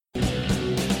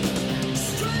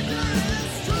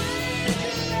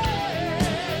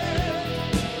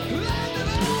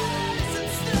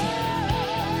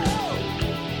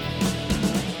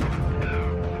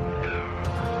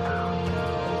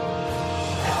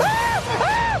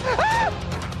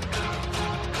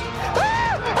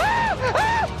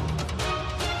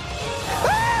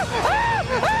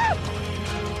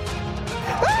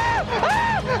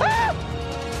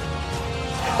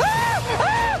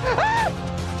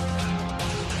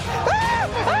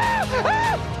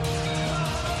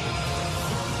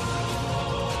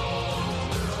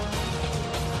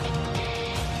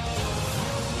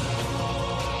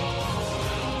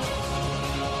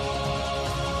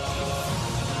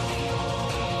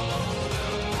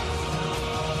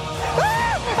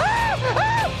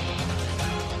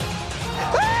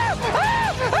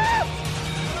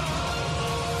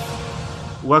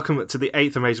Welcome to the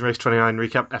 8th Amazing Race 29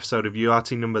 recap episode of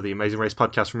URT Number, the Amazing Race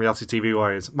podcast from Reality TV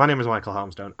Warriors. My name is Michael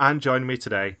Harmstone, and joining me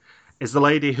today is the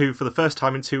lady who, for the first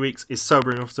time in 2 weeks, is sober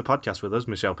enough to podcast with us,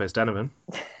 Michelle Pearce-Denovan.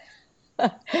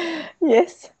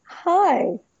 Yes.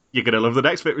 Hi. You're going to love the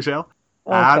next bit, Michelle.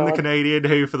 Oh, and God. the Canadian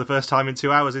who, for the first time in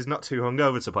 2 hours, is not too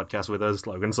hungover to podcast with us,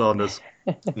 Logan Saunders.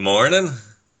 Morning.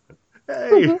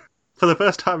 Hey! For the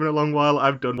first time in a long while,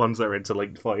 I've done ones that are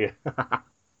interlinked for you.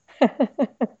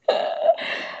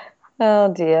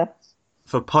 Oh, dear.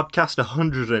 For podcast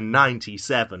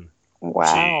 197,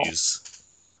 Wow. Jeez.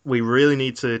 we really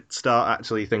need to start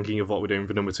actually thinking of what we're doing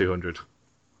for number 200.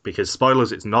 Because,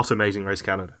 spoilers, it's not Amazing Race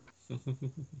Canada.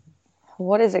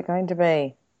 What is it going to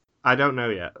be? I don't know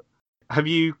yet. Have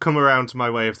you come around to my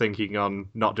way of thinking on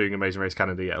not doing Amazing Race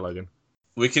Canada yet, Logan?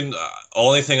 We can.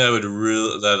 Only thing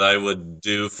that I would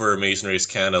do for Amazing Race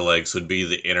Canada legs would be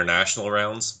the international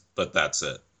rounds, but that's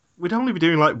it. We'd only be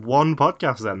doing like one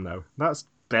podcast then, though. That's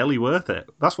barely worth it.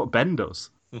 That's what Ben does.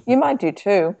 You might do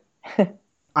two.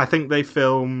 I think they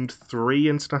filmed 3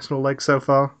 international legs so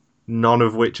far, none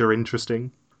of which are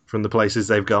interesting from the places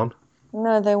they've gone.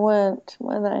 No, they weren't,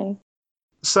 were they?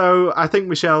 So I think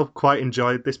Michelle quite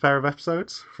enjoyed this pair of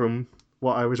episodes from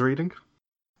what I was reading.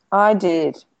 I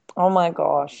did. Oh, my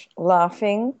gosh.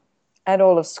 Laughing at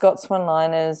all of Scott's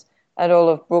one-liners, at all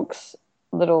of Brooke's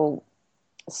little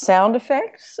sound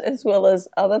effects, as well as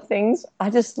other things. I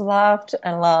just laughed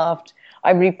and laughed.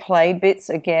 I replayed bits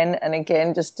again and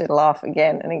again just to laugh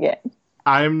again and again.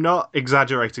 I am not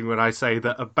exaggerating when I say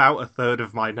that about a third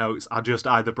of my notes are just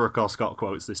either Brooke or Scott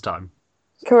quotes this time.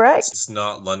 Correct. It's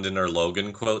not London or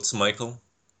Logan quotes, Michael.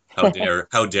 How dare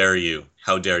you?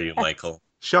 How dare you, Michael?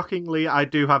 Shockingly, I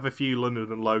do have a few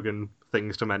London and Logan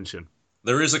things to mention.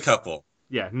 There is a couple.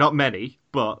 Yeah, not many,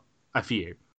 but a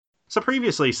few. So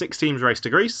previously, 6 teams raced to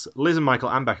Greece. Liz and Michael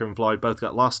and Becca and Floyd both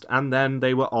got lost, and then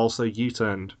they were also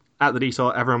U-turned. At the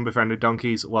detour, everyone befriended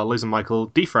donkeys, while Liz and Michael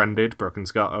defriended Brooke and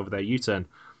Scott over their U-turn.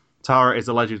 Tara is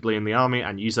allegedly in the army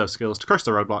and used those skills to crush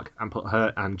the roadblock and put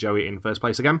her and Joey in first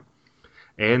place again.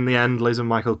 In the end, Liz and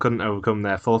Michael couldn't overcome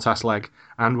their 4-task leg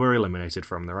and were eliminated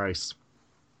from the race.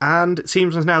 And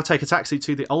teams must now take a taxi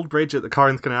to the old bridge at the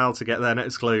Corinth Canal to get their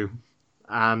next clue.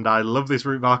 And I love this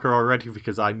route marker already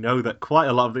because I know that quite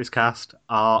a lot of this cast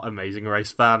are Amazing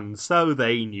Race fans, so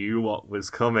they knew what was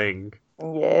coming.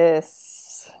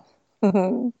 Yes.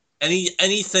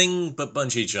 Anything but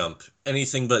bungee jump.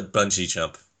 Anything but bungee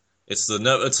jump. It's the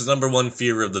number one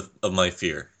fear of my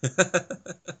fear.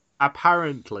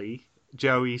 Apparently,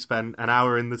 Joey spent an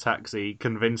hour in the taxi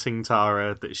convincing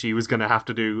Tara that she was going to have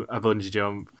to do a bungee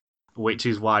jump, which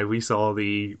is why we saw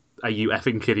the "are you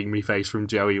effing kidding me" face from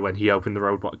Joey when he opened the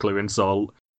roadblock clue and saw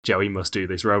Joey must do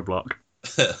this roadblock.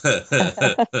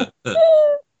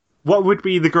 What would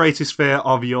be the greatest fear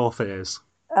of your fears?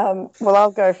 Well,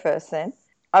 I'll go first then.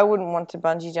 I wouldn't want to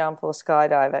bungee jump or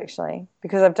skydive, actually,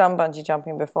 because I've done bungee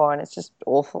jumping before and it's just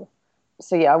awful.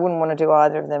 So, yeah, I wouldn't want to do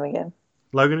either of them again.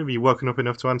 Logan, have you woken up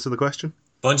enough to answer the question?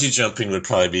 Bungee jumping would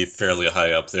probably be fairly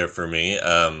high up there for me,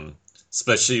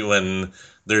 especially when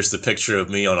there's the picture of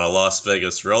me on a Las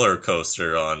Vegas roller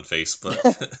coaster on Facebook.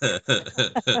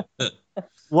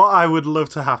 What I would love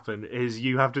to happen is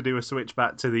you have to do a switch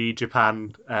back to the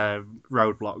Japan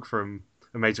roadblock from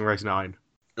Amazing Race 9.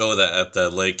 Oh, that at the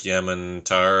Lake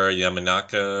Yamanaka,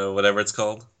 whatever it's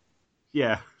called?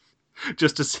 Yeah,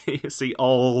 just to see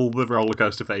all the roller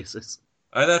coaster faces.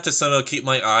 I'd have to somehow keep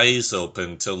my eyes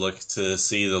open to look to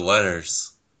see the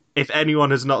letters. If anyone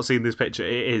has not seen this picture,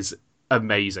 it is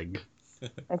amazing.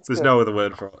 That's There's good. no other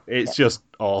word for it. It's just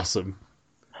awesome.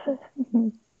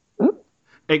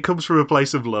 It comes from a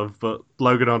place of love, but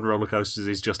Logan on roller coasters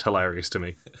is just hilarious to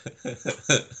me.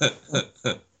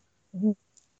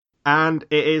 And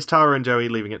it is Tara and Joey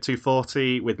leaving at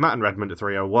 2:40, with Matt and Redmond at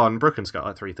 3:01, Brooke and Scott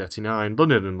at 3:39,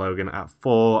 London and Logan at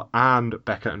 4, and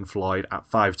Becca and Floyd at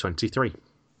 5:23.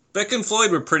 Beck and Floyd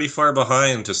were pretty far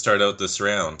behind to start out this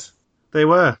round. They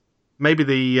were. Maybe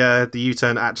the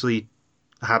U-turn actually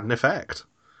had an effect.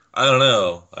 I don't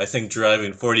know. I think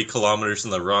driving 40 kilometers in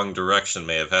the wrong direction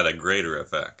may have had a greater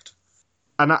effect.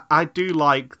 And I do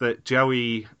like that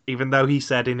Joey, even though he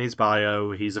said in his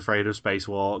bio he's afraid of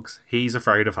spacewalks, he's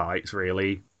afraid of heights,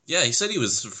 really. Yeah, he said he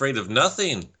was afraid of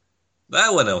nothing.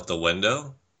 That went out the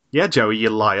window. Yeah, Joey,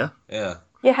 you liar. Yeah.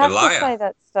 You have Liar. to say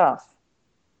that stuff.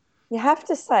 You have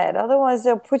to say it, otherwise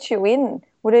they'll put you in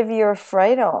whatever you're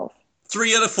afraid of.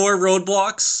 3 out of 4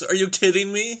 roadblocks? Are you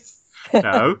kidding me?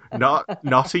 No, not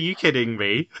are you kidding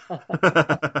me?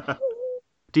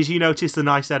 Did you notice the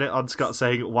nice edit on Scott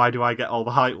saying, "Why do I get all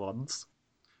the height ones?"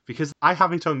 Because I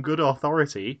have it on good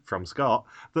authority, from Scott,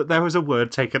 that there was a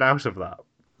word taken out of that.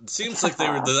 It seems like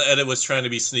the edit was trying to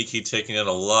be sneaky, taking out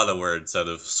a lot of words out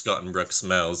of Scott and Brooke's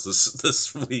mouths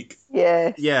this week.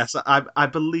 Yes. Yes, I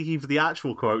believe the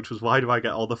actual quote was, "Why do I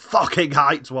get all the fucking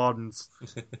heights ones?"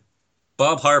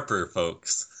 Bob Harper,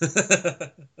 folks.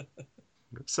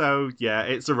 So, yeah,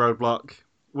 it's a roadblock,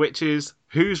 which is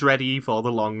who's ready for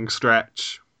the long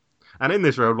stretch. And in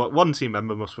this roadblock, one team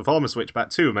member must perform a switchback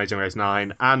to Amazing Race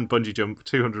 9 and bungee jump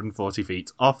 240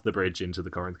 feet off the bridge into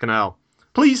the Corinth Canal.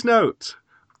 Please note,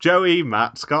 Joey,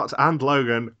 Matt, Scott, and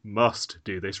Logan must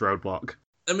do this roadblock.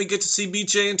 And we get to see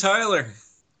BJ and Tyler.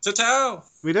 Ta-ta!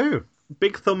 We do.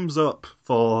 Big thumbs up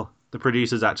for the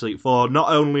producers, actually, for not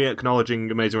only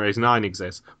acknowledging Amazing Race 9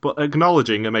 exists, but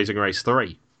acknowledging Amazing Race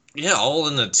 3. Yeah, all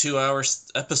in a 2-hour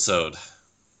episode.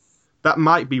 That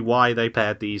might be why they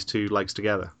paired these two legs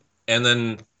together. And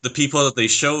then the people that they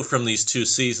show from these 2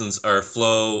 seasons are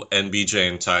Flo and BJ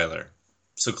and Tyler.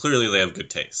 So clearly they have good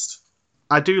taste.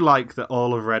 I do like that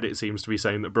all of Reddit seems to be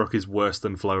saying that Brooke is worse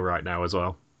than Flo right now as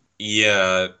well.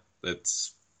 Yeah,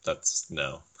 that's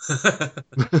no.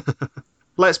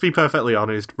 Let's be perfectly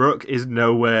honest, Brooke is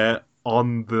nowhere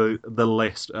on the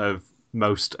list of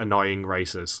most annoying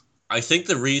racers. I think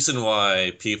the reason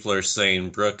why people are saying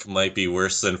Brooke might be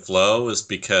worse than Flo is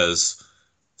because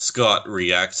Scott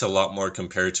reacts a lot more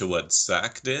compared to what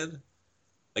Zach did.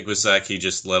 Like with Zach, he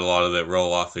just let a lot of it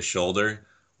roll off his shoulder,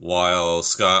 while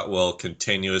Scott will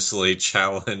continuously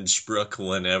challenge Brooke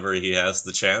whenever he has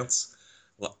the chance.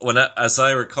 As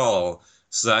I recall,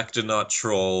 Zach did not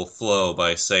troll Flo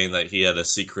by saying that he had a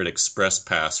secret express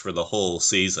pass for the whole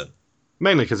season.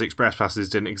 Mainly because express passes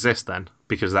didn't exist then,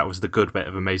 because that was the good bit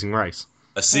of Amazing Race.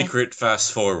 A secret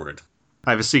fast forward. I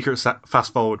have a secret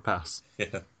fast forward pass.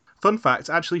 Yeah. Fun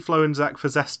fact, actually Flo and Zach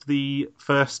possessed the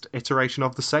first iteration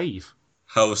of the save.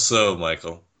 How so,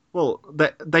 Michael? Well,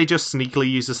 they just sneakily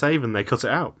used the save and they cut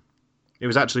it out. It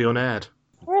was actually unaired.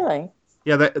 Really?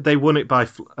 Yeah, they won it by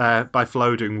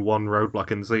Flo doing one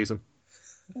roadblock in the season.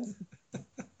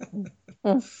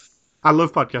 I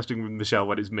love podcasting with Michelle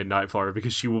when it's midnight for her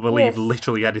because she will believe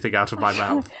literally anything out of my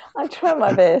mouth. I try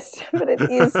my best, but it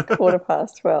is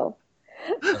 12:15.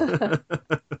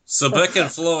 So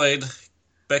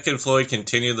Beck and Floyd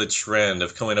continue the trend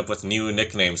of coming up with new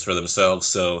nicknames for themselves,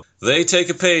 so they take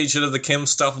a page out of the Kim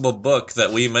Stoppable book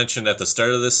that we mentioned at the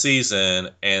start of the season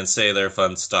and say they're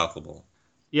Funstoppable.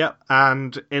 Yep,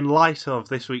 and in light of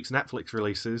this week's Netflix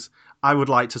releases, I would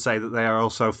like to say that they are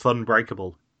also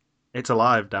Funbreakable. It's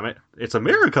alive, damn it. It's a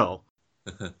miracle!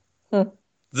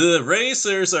 The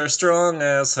racers are strong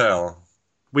as hell.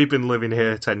 We've been living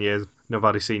here 10 years.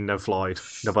 Nobody's seen no Floyd.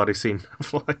 Nobody's seen no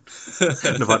Floyd.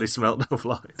 Nobody smelt no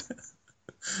Floyd.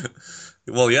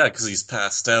 Well, yeah, because he's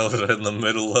passed out in the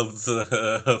middle of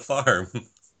the farm.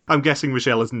 I'm guessing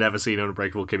Michelle has never seen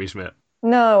Unbreakable Kimmy Schmidt.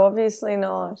 No, obviously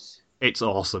not. It's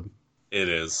awesome. It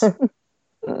is.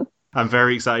 I'm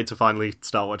very excited to finally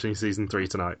start watching season 3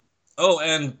 tonight. Oh,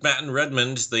 and Matt and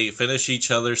Redmond, they finish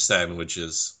each other's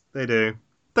sandwiches. They do.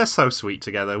 They're so sweet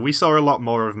together. We saw a lot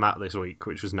more of Matt this week,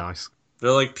 which was nice.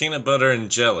 They're like peanut butter and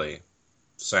jelly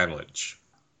sandwich.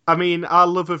 I mean, our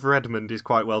love of Redmond is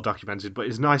quite well documented, but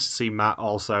it's nice to see Matt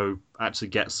also actually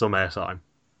get some airtime.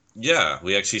 Yeah,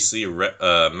 we actually see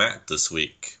Matt this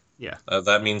week. Yeah.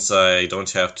 That means I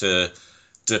don't have to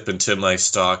dip into my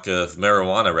stock of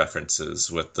marijuana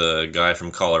references with the guy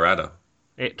from Colorado.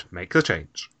 It makes a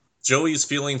change. Joey's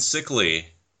feeling sickly,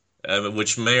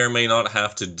 which may or may not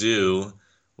have to do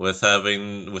with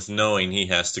knowing he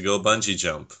has to go bungee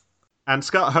jump. And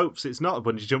Scott hopes it's not a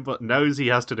bungee jump, but knows he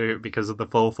has to do it because of the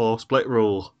 4-4 split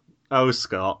rule. Oh,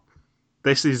 Scott,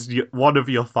 this is one of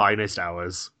your finest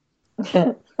hours.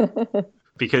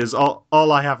 Because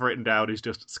all I have written down is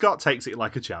just, Scott takes it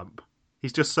like a champ.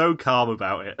 He's just so calm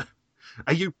about it.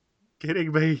 Are you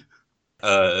kidding me?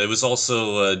 It was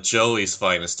also Joey's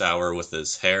finest hour with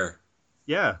his hair.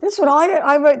 Yeah. That's what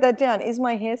I wrote that down. Is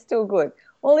my hair still good?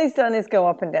 All he's done is go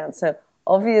up and down. So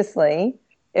obviously,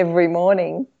 every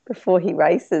morning before he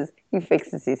races, he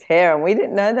fixes his hair, and we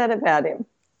didn't know that about him.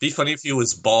 Be funny if he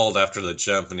was bald after the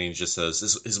jump and he just says,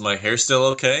 is my hair still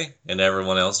okay? And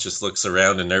everyone else just looks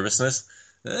around in nervousness.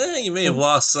 You may have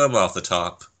lost some off the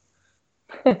top.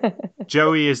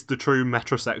 Joey is the true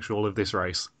metrosexual of this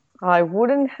race. I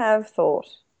wouldn't have thought.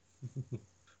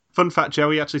 Fun fact,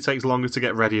 Joey actually takes longer to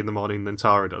get ready in the morning than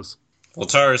Tara does. Well,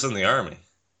 Tara's in the army.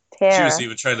 Tara.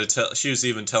 She was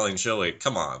even telling Joey,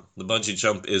 come on, the bungee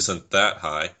jump isn't that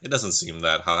high. It doesn't seem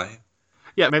that high.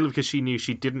 Yeah, mainly because she knew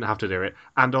she didn't have to do it,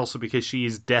 and also because she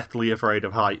is deathly afraid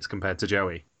of heights compared to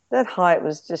Joey. That height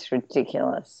was just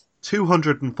ridiculous.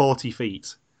 240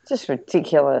 feet. Just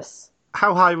ridiculous.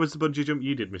 How high was the bungee jump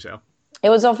you did, Michelle? It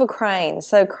was off a crane,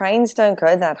 so cranes don't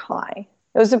go that high.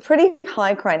 It was a pretty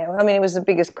high crane. I mean, it was the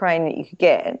biggest crane that you could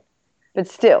get, but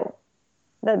still,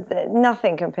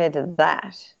 nothing compared to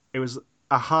that. It was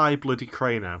a high bloody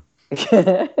crano.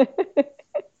 Yes,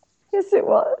 it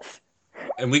was.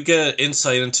 And we get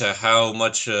insight into how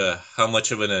much of an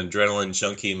adrenaline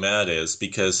junkie Matt is,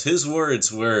 because his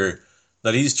words were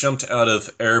that he's jumped out of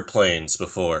airplanes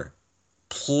before.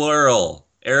 Plural.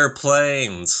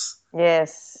 Airplanes.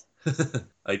 Yes.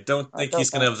 I don't think he's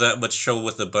going to have that much trouble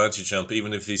with the bungee jump,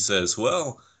 even if he says,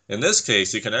 well, in this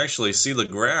case, you can actually see the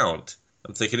ground.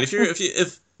 I'm thinking, if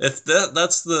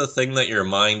that's the thing that your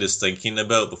mind is thinking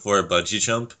about before a bungee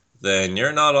jump, then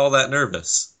you're not all that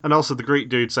nervous. And also the Greek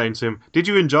dude saying to him, "Did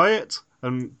you enjoy it?"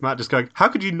 And Matt just going, "How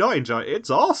could you not enjoy it? It's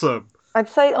awesome." I'd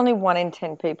say only 1 in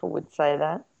 10 people would say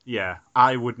that. Yeah,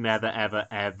 I would never, ever,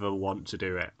 ever want to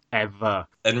do it. Ever.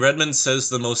 And Redmond says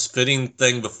the most fitting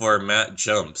thing before Matt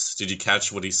jumps. Did you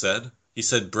catch what he said? He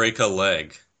said, break a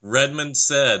leg. Redmond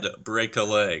said, break a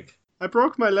leg. I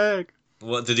broke my leg.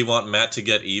 What, did he want Matt to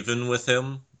get even with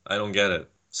him? I don't get it.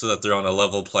 So that they're on a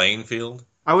level playing field?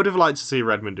 I would have liked to see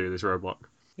Redmond do this roadblock.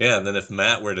 Yeah, and then if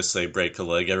Matt were to say break a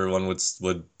leg, everyone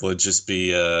would just be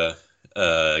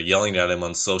yelling at him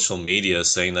on social media,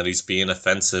 saying that he's being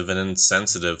offensive and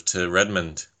insensitive to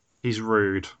Redmond. He's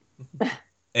rude.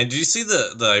 And did you see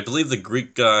I believe the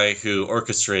Greek guy who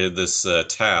orchestrated this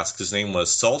task, his name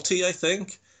was Salty, I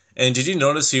think? And did you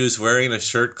notice he was wearing a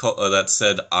shirt that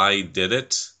said, I did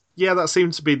it? Yeah, that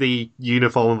seems to be the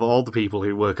uniform of all the people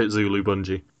who work at Zulu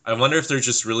Bungee. I wonder if they're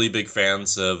just really big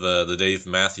fans of the Dave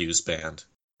Matthews Band.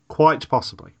 Quite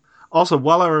possibly. Also,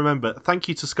 while I remember, thank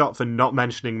you to Scott for not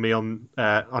mentioning me on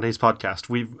his podcast.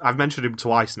 I've mentioned him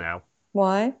twice now.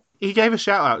 Why? He gave a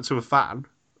shout out to a fan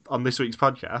on this week's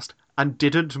podcast and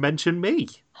didn't mention me.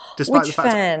 Despite the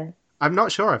fact fan? I'm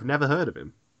not sure. I've never heard of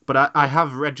him. But I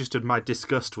have registered my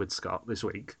disgust with Scott this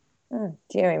week. Oh,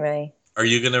 dearie me. Are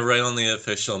you going to write on the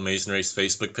official Amazing Race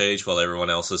Facebook page while everyone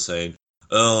else is saying,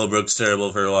 oh, Brooke's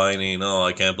terrible for whining, oh,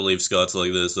 I can't believe Scott's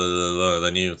like this,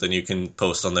 then you can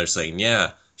post on there saying,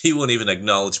 yeah, he won't even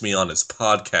acknowledge me on his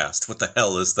podcast. What the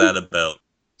hell is that about?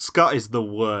 Scott is the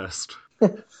worst.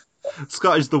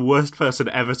 Scott is the worst person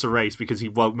ever to race because he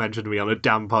won't mention me on a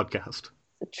damn podcast.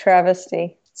 A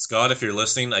travesty. Scott, if you're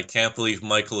listening, I can't believe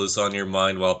Michael is on your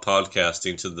mind while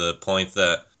podcasting to the point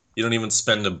that you don't even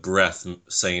spend a breath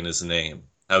saying his name.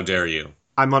 How dare you?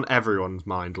 I'm on everyone's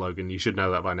mind, Logan. You should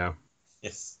know that by now.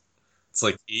 Yes. It's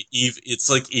like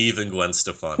Eve and Gwen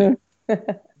Stefani.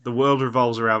 The world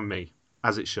revolves around me,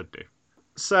 as it should do.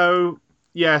 So,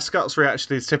 yeah, Scott's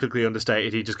reaction is typically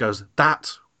understated. He just goes,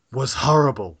 that was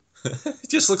horrible. He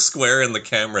just looks square in the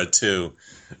camera, too.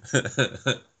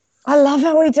 I love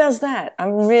how he does that.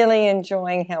 I'm really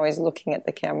enjoying how he's looking at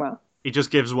the camera. He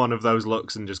just gives one of those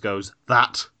looks and just goes,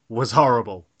 that was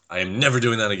horrible. I am never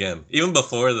doing that again. Even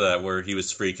before that, where he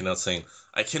was freaking out saying,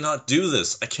 I cannot do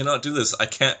this. I cannot do this. I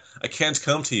can't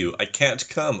come to you. I can't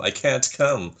come.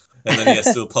 And then he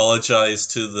has to apologize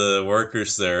to the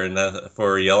workers there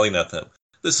for yelling at them.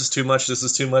 This is too much. This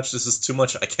is too much. This is too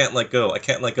much. I can't let go. I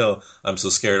can't let go. I'm so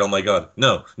scared. Oh my God.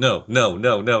 No.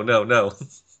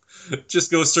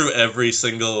 Just goes through every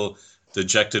single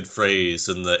dejected phrase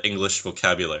in the English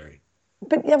vocabulary.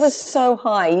 But it was so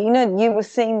high. You know, you were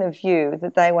seeing the view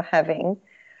that they were having,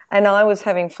 and I was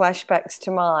having flashbacks to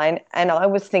mine, and I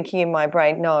was thinking in my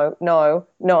brain, no,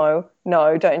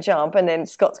 don't jump. And then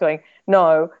Scott's going,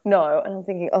 no. And I'm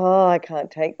thinking, oh, I can't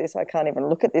take this. I can't even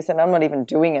look at this, and I'm not even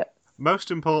doing it.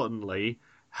 Most importantly,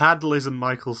 had Liz and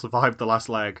Michael survived the last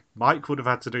leg, Mike would have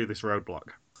had to do this roadblock.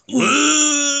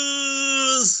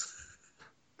 Liz!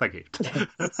 Thank you.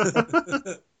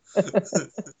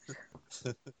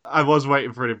 I was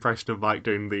waiting for an impression of Mike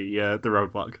doing the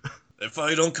roadblock. If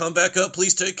I don't come back up,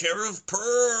 please take care of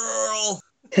Pearl.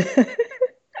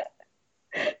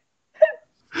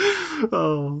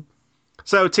 Oh.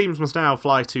 So teams must now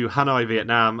fly to Hanoi,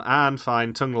 Vietnam, and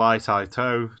find Tung Lai Tai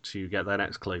To to get their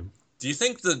next clue. Do you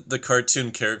think the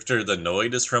cartoon character, the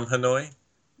Noid, is from Hanoi?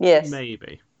 Yes.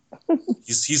 Maybe.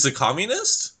 He's a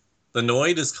communist? The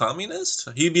Noid is communist?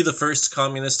 He'd be the first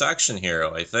communist action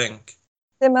hero, I think.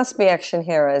 There must be action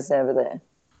heroes over there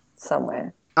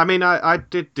somewhere. I mean, I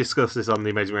did discuss this on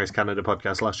the Amazing Race Canada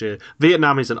podcast last year.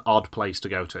 Vietnam is an odd place to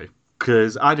go to,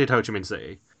 because I did Ho Chi Minh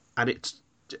City, and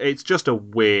it's just a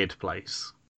weird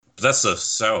place. That's the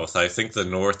south. I think the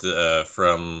north,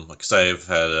 because I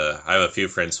have a few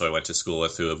friends who I went to school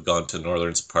with who have gone to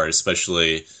northern part,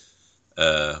 especially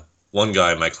one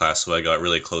guy in my class who I got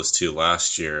really close to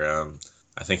last year.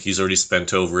 I think he's already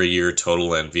spent over a year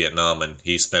total in Vietnam, and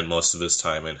he spent most of his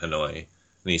time in Hanoi.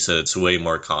 And he said it's way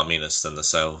more communist than the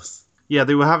South. Yeah,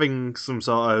 they were having some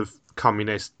sort of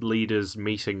communist leaders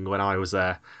meeting when I was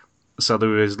there. So there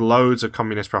was loads of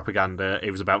communist propaganda.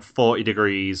 It was about 40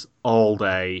 degrees all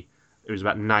day. It was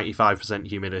about 95%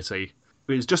 humidity.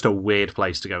 It was just a weird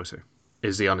place to go to,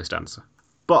 is the honest answer.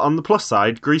 But on the plus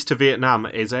side, Greece to Vietnam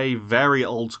is a very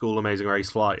old school Amazing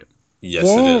Race flight. Yes,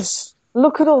 it is.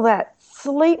 Look at all that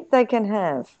sleep they can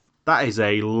have. That is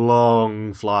a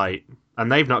long flight.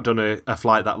 And they've not done a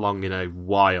flight that long in a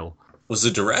while. Was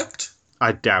it direct?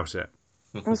 I doubt it.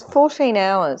 It was 14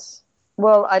 hours.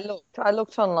 Well, I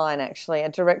looked online, actually. A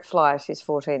direct flight is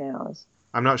 14 hours.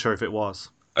 I'm not sure if it was.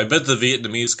 I bet the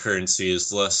Vietnamese currency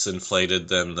is less inflated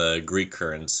than the Greek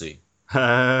currency.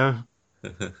 Yeah,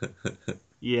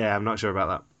 I'm not sure about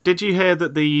that. Did you hear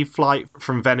that the flight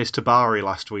from Venice to Bari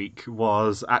last week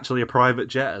was actually a private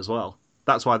jet as well?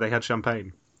 That's why they had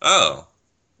champagne. Oh.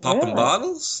 Popping Really?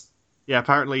 bottles? Yeah,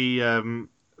 apparently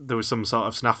there was some sort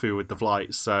of snafu with the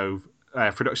flight, so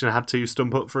production had to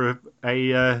stump up for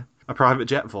a private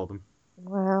jet for them.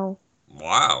 Wow.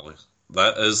 Wow.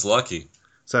 That is lucky.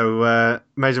 So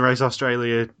Amazing Race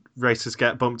Australia racers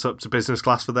get bumped up to business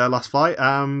class for their last flight,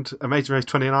 and Amazing Race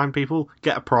 29 people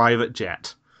get a private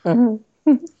jet.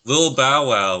 Mm-hmm. Lil Bow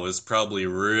Wow is probably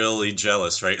really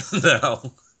jealous right now.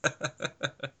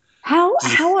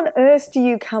 How on earth do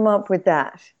you come up with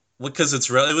that? Because it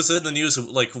was in the news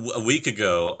like a week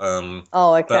ago.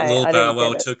 Oh, okay. That I didn't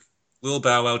get it. Lil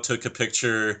Bow Wow took a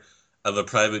picture of a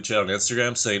private jet on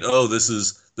Instagram saying, "Oh, this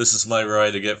is my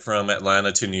ride to get from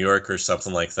Atlanta to New York," or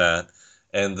something like that.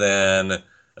 And then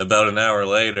about an hour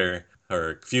later,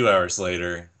 or a few hours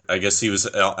later, I guess he was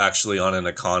actually on an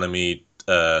economy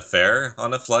fare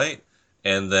on a flight.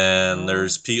 And then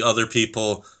there's other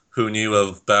people who knew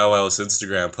of Bow Wow's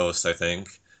Instagram post, I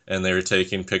think, and they were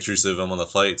taking pictures of him on the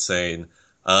flight saying,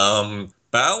 Bow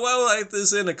Wow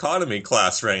is in economy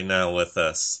class right now with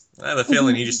us. I have a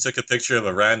feeling he just took a picture of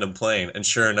a random plane, and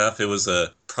sure enough, it was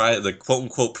the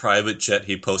quote-unquote private jet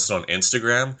he posted on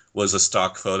Instagram was a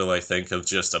stock photo, I think, of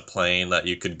just a plane that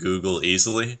you could Google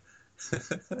easily.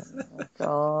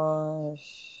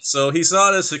 Gosh. So he's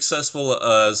not as successful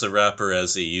as a rapper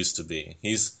as he used to be.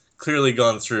 He's clearly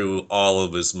gone through all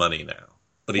of his money now,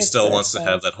 but he That's still so wants to sad.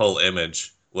 have that whole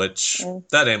image, which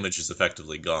that image is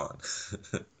effectively gone.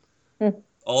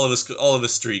 all of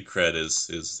his street cred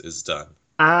is done.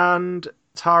 And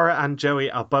Tara and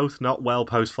Joey are both not well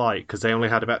post-flight because they only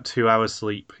had about 2 hours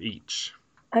sleep each.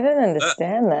 I don't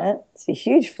understand that. It's a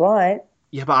huge flight.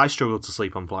 Yeah, but I struggle to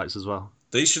sleep on flights as well.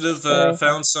 They should have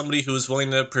found somebody who was willing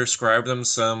to prescribe them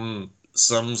some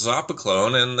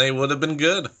Zopiclone, and they would have been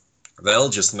good. They'll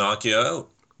just knock you out.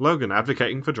 Logan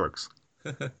advocating for drugs.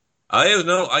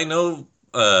 I know,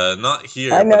 not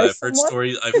here, I know but I've heard someone.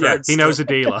 stories. He knows a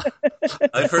dealer.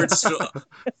 I've heard stories.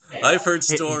 I've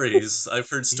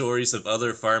heard stories of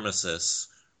other pharmacists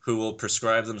who will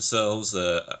prescribe themselves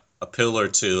a pill or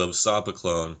two of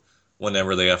Zopiclone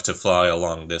whenever they have to fly a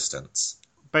long distance.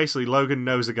 Basically, Logan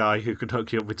knows a guy who could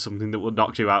hook you up with something that will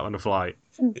knock you out on a flight.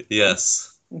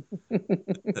 Yes.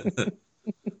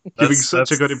 Giving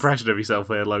such a good impression of yourself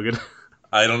there, Logan.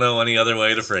 I don't know any other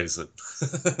way to phrase it.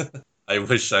 I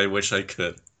wish I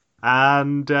could.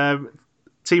 And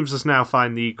teams must now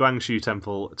find the Guangxu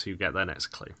Temple to get their next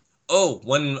clue. Oh,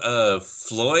 when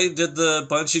Floyd did the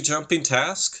bungee jumping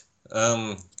task,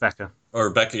 Becca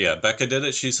did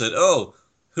it. She said, "Oh,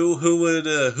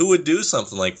 who would do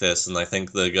something like this?" And I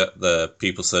think the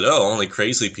people said, "Oh, only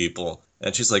crazy people."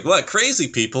 And she's like, "What, crazy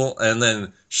people?" And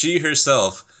then she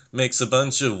herself makes a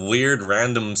bunch of weird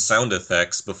random sound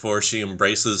effects before she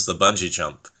embraces the bungee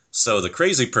jump. So the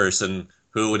crazy person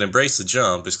who would embrace the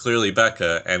jump is clearly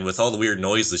Becca, and with all the weird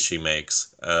noises she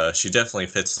makes, she definitely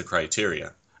fits the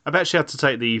criteria. I bet she had to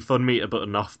take the fun meter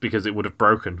button off because it would have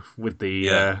broken with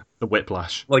the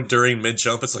whiplash. Like during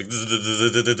mid-jump, it's like...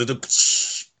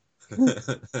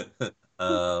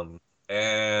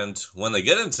 and when they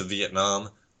get into Vietnam,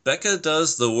 Becca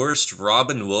does the worst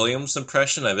Robin Williams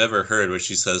impression I've ever heard, where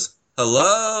she says,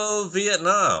 "Hello,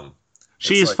 Vietnam."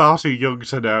 She is far too young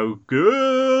to know.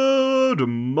 Good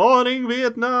morning,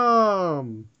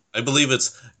 Vietnam. I believe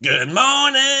it's, "Good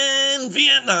morning,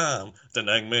 Vietnam.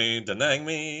 Denang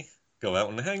me, go out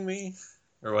and hang me,"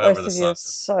 or whatever Both the of you song are is.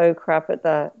 so crap at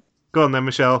that. Go on then,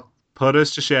 Michelle. Put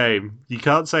us to shame. You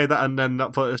can't say that and then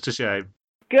not put us to shame.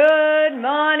 Good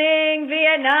morning,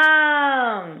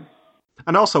 Vietnam.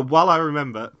 And also, while I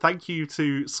remember, thank you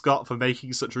to Scott for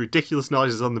making such ridiculous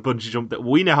noises on the bungee jump that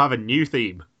we now have a new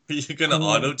theme. Are you going to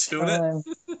auto-tune it?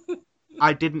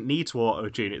 I didn't need to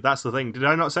auto-tune it. That's the thing. Did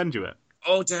I not send you it?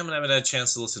 Oh, damn it, I haven't had a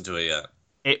chance to listen to it yet.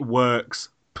 It works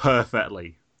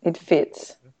perfectly. It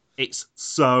fits It's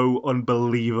so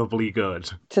unbelievably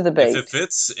good. to the If beat. it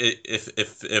fits,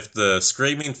 if the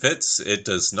screaming fits, it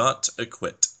does not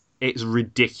acquit. It's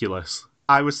ridiculous.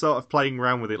 I was sort of playing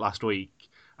around with it last week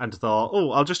and thought,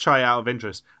 oh, I'll just try it out of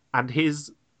interest. And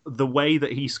the way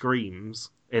that he screams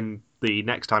in the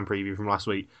next time preview from last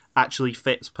week actually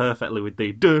fits perfectly with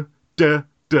the duh, duh,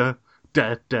 duh,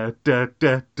 duh, duh, duh,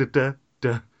 duh, duh, duh,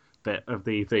 duh bit of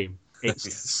the theme.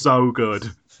 It's so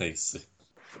good. I see.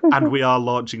 And we are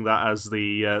launching that as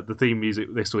the theme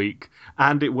music this week,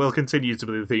 and it will continue to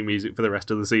be the theme music for the rest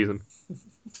of the season.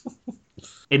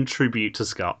 In tribute to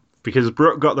Scott, because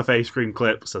Brooke got the face cream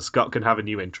clip, so Scott can have a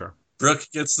new intro. Brooke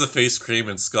gets the face cream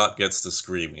and Scott gets the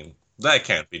screaming. That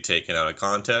can't be taken out of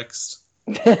context.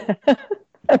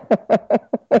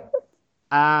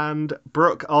 And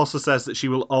Brooke also says that she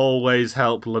will always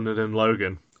help London and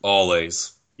Logan.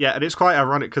 Always. Yeah, and it's quite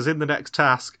ironic because in the next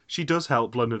task, she does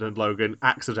help London and Logan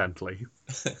accidentally.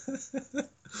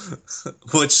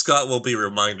 Which Scott will be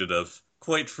reminded of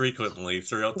quite frequently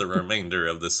throughout the remainder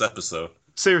of this episode.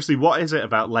 Seriously, what is it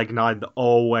about Leg 9 that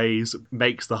always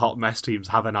makes the Hot Mess teams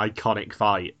have an iconic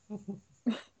fight?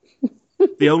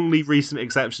 The only recent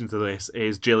exception to this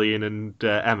is Gillian and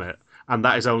Emmett, and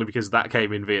that is only because that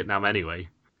came in Vietnam anyway.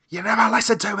 You never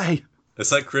listened to me!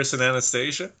 Is that Chris and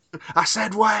Anastasia? I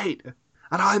said wait,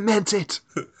 and I meant it!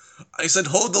 I said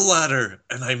hold the ladder,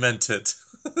 and I meant it.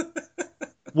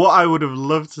 What I would have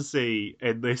loved to see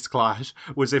in this clash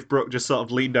was if Brooke just sort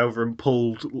of leaned over and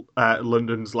pulled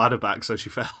London's ladder back so she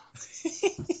fell.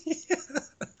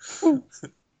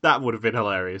 That would have been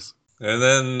hilarious. And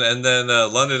then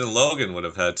London and Logan would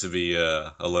have had to be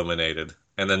eliminated.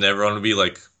 And then everyone would be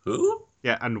like, who?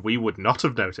 Yeah, and we would not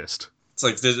have noticed. It's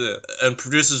like, and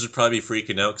producers would probably be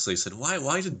freaking out because they said,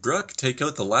 why did Brooke take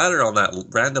out the ladder on that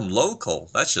random local?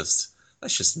 That's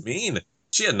just mean.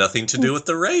 She had nothing to do with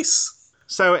the race.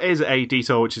 So it is a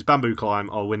detour which is bamboo climb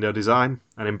or window design,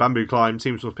 and in bamboo climb,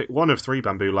 teams must pick one of 3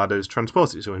 bamboo ladders,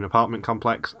 transport it to an apartment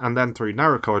complex, and then through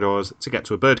narrow corridors to get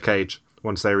to a birdcage.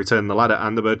 Once they return the ladder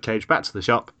and the birdcage back to the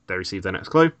shop, they receive their next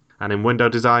clue. And in window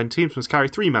design, teams must carry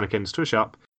 3 mannequins to a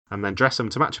shop, and then dress them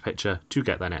to match a picture to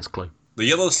get their next clue. The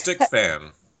Yellow Stick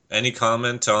fan. Any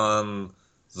comment on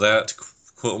that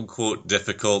quote-unquote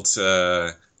difficult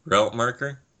route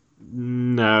marker?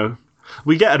 No.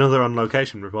 We get another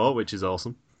on-location report, which is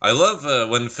awesome. I love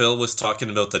when Phil was talking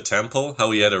about the temple,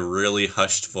 how he had a really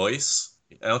hushed voice.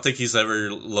 I don't think he's ever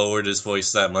lowered his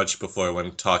voice that much before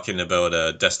when talking about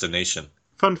a destination.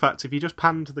 Fun fact, if you just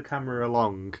panned the camera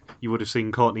along, you would have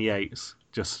seen Courtney Yates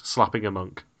just slapping a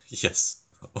monk. Yes.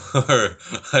 Or,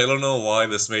 I don't know why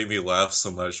this made me laugh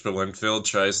so much, but when Phil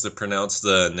tries to pronounce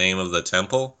the name of the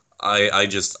temple, I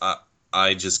just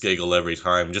giggle every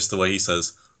time, just the way he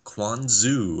says,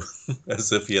 Kwanzaa,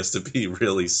 as if he has to be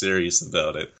really serious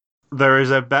about it. There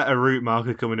is a better route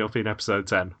marker coming up in episode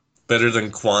 10. Better than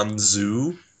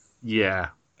Kwanzaa? Yeah.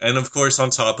 And of course,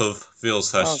 on top of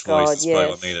Phil's hushed God, voice, that's why yes.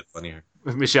 what made it funnier.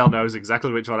 Michelle knows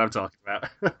exactly which one I'm talking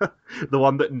about. The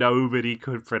one that nobody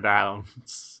could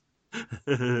pronounce.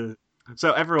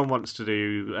 So everyone wants to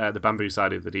do the bamboo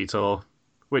side of the detour,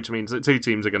 which means that 2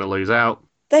 teams are going to lose out.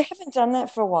 They haven't done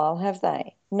that for a while, have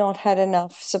they? Not had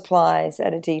enough supplies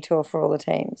at a detour for all the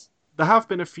teams. There have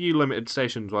been a few limited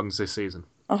stations ones this season.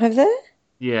 Oh, have they?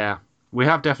 Yeah, we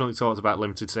have definitely talked about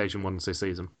limited station ones this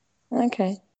season.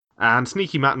 Okay. And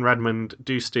Sneaky Matt and Redmond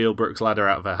do steal Brooke's ladder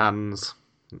out of her hands.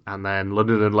 And then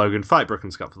London and Logan fight Brooke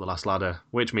and Scott for the last ladder,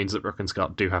 which means that Brooke and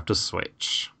Scott do have to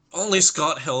switch. Only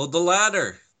Scott held the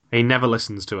ladder. He never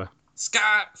listens to her.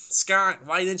 Scott,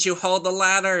 why didn't you hold the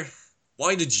ladder?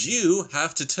 Why did you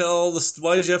have to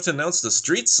announce the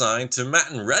street sign to Matt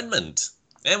and Redmond?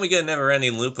 And we get a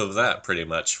never-ending loop of that, pretty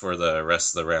much, for the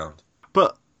rest of the round.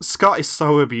 But Scott is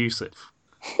so abusive.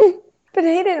 But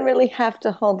he didn't really have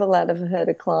to hold the ladder for her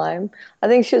to climb. I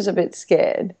think she was a bit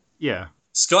scared. Yeah.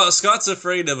 Scott's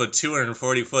afraid of a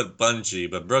 240-foot bungee,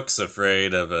 but Brooke's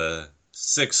afraid of a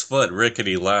 6-foot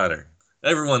rickety ladder.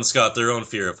 Everyone's got their own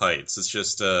fear of heights. It's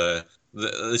just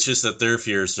that their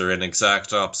fears are in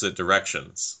exact opposite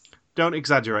directions. Don't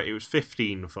exaggerate, it was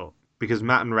 15 foot. Because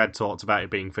Matt and Red talked about it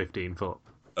being 15 foot.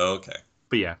 Okay.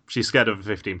 But yeah, she's scared of a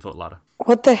 15-foot ladder.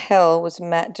 What the hell was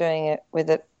Matt doing it with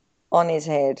it on his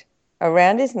head,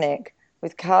 around his neck,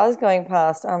 with cars going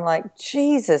past? I'm like,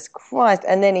 Jesus Christ.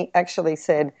 And then he actually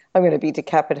said, I'm going to be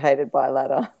decapitated by a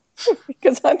ladder.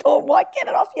 Because I thought, why get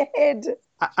it off your head?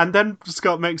 And then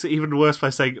Scott makes it even worse by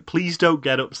saying, please don't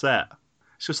get upset.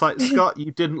 It's just like, Scott,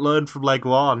 you didn't learn from leg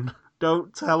 1.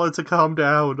 Don't tell her to calm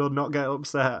down or not get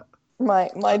upset.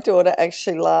 My daughter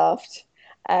actually laughed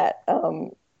at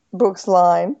Brooke's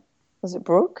line. Was it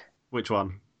Brooke? Which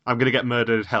one? I'm gonna get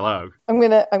murdered. Hello. I'm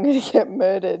gonna get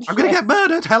murdered. I'm gonna get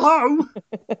murdered. Hello.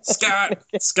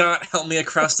 Scott, help me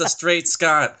across the street,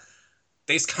 Scott.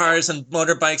 These cars and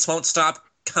motorbikes won't stop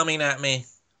coming at me.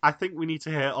 I think we need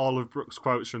to hear all of Brooke's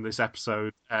quotes from this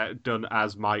episode done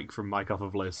as Mike from Mike Off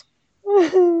of Liz.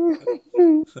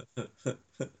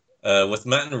 With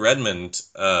Matt and Redmond,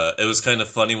 it was kind of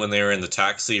funny when they were in the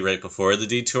taxi right before the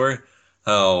detour.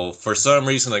 How, for some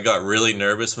reason, I got really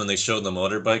nervous when they showed the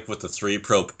motorbike with the 3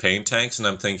 propane tanks, and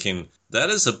I'm thinking, that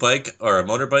is a bike or a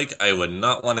motorbike I would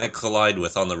not want to collide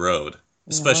with on the road.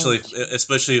 Especially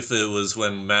if it was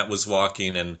when Matt was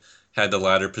walking and had the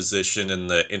ladder position in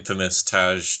the infamous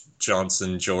Taj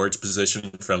Johnson George position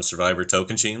from Survivor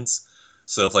Tocantins.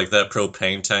 So if like that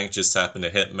propane tank just happened to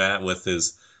hit Matt with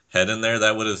his head in there,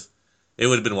 it would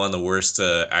have been one of the worst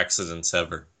accidents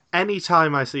ever.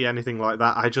 Anytime I see anything like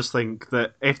that, I just think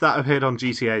that if that appeared on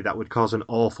GTA, that would cause an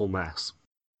awful mess.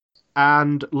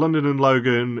 And London and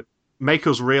Logan make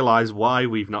us realise why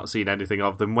we've not seen anything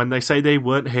of them when they say they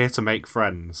weren't here to make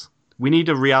friends. We need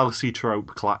a reality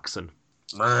trope klaxon.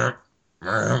 Now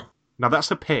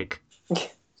that's a pig.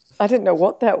 I didn't know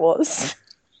what that was.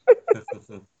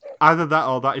 Either that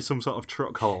or that is some sort of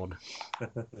truck horn.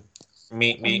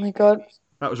 Meet. Oh my god.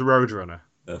 That was Roadrunner.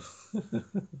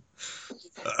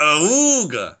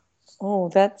 Ooga! Oh,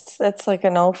 that's like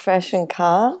an old-fashioned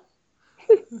car.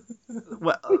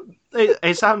 Well,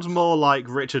 it sounds more like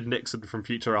Richard Nixon from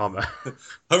Futurama.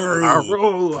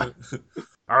 The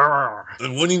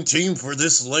winning team for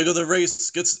this leg of the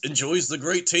race enjoys the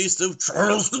great taste of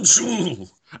Charleston Chew.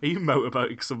 Are you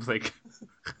motorboating something?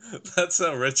 That's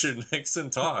how Richard Nixon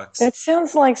talks. That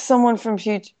sounds like someone from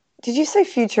Did you say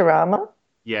Futurama?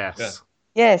 Yes. Yeah.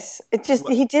 Yes.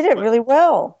 He did it really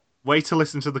well. Way to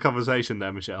listen to the conversation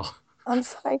there, Michelle. I'm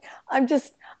sorry.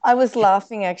 I was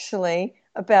laughing actually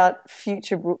about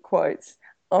future Brooke quotes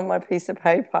on my piece of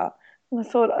paper. And I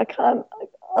thought,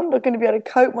 I'm not going to be able to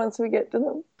cope once we get to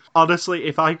them. Honestly,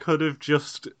 if I could have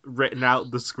just written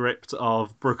out the script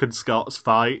of Brooke and Scott's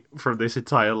fight from this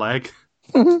entire leg,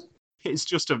 it's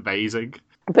just amazing.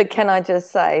 But can I just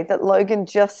say that Logan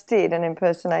just did an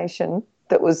impersonation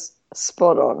that was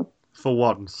spot on. For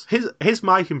once. His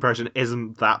Mike impression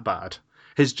isn't that bad.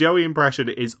 His Joey impression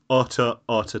is utter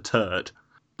turd.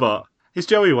 But his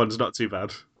Joey one's not too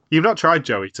bad. You've not tried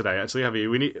Joey today, actually, have you?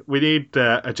 We need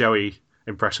a Joey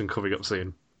impression coming up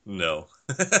soon. No.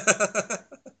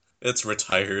 It's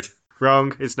retired.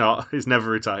 Wrong, it's not. It's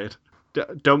never retired.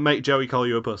 Don't make Joey call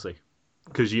you a pussy.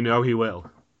 Because you know he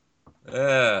will.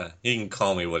 He can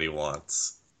call me what he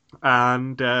wants.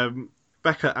 And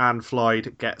Becca and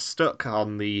Floyd get stuck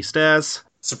on the stairs.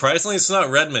 Surprisingly, it's not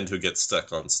Redmond who gets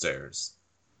stuck on stairs.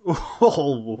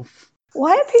 Oh.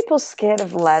 Why are people scared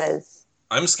of ladders?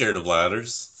 I'm scared of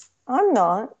ladders. I'm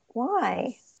not.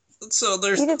 Why? So a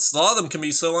lot of them can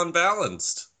be so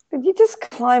unbalanced. But you just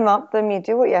climb up them, you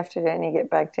do what you have to do, and you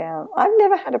get back down. I've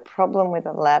never had a problem with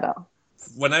a ladder.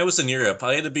 When I was in Europe,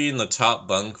 I had to be in the top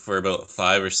bunk for about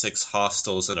 5 or 6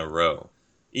 hostels in a row.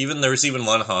 There was even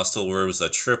one hostel where it was a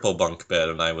triple bunk bed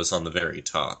and I was on the very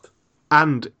top.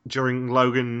 And during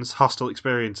Logan's hostel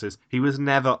experiences, he was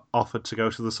never offered to go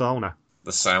to the sauna.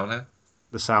 The sauna?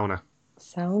 The sauna.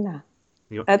 Sauna.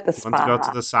 At the spa. Want to go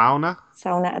to the sauna?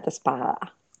 Sauna at the spa.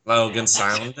 Logan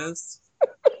saunas?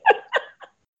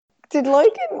 Did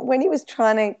Logan, when he was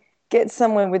trying to get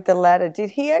somewhere with the ladder, did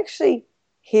he actually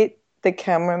hit the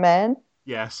cameraman?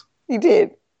 Yes. He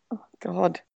did. Oh,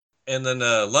 God. And then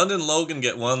London Logan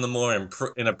get one of the more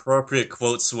inappropriate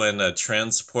quotes when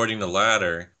transporting the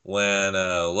ladder. When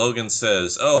Logan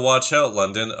says, "Oh, watch out,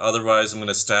 London, otherwise I'm going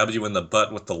to stab you in the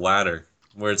butt with the ladder."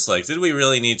 Where it's like, did we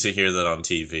really need to hear that on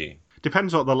TV?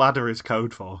 Depends what the ladder is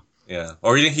code for. Yeah.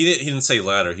 Or he didn't say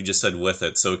ladder, he just said with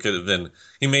it, so it could have been,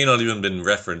 he may not even been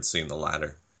referencing the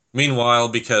ladder. Meanwhile,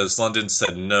 because London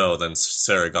said no, then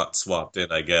Sarah got swapped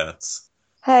in, I guess.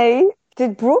 Hey,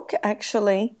 did Brooke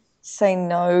actually say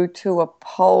no to a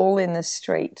pole in the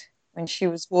street when she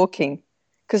was walking?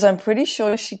 Because I'm pretty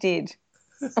sure she did.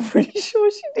 And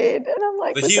I'm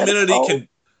like, the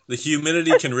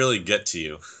humidity can really get to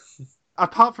you.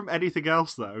 Apart from anything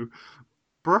else, though,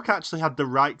 Brooke actually had the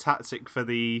right tactic for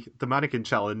the mannequin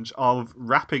challenge of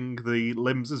wrapping the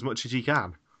limbs as much as you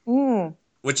can. Mm.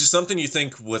 Which is something you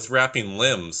think with wrapping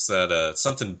limbs that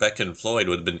something Becca and Floyd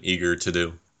would have been eager to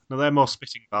do. No, they're more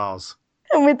spitting bars.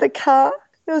 And with the car,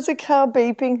 there was a car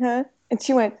beeping her, and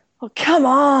she went, "Oh, come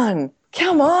on!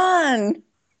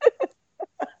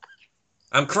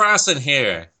 I'm crossing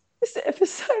here." This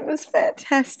episode was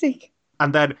fantastic.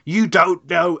 And then, "You don't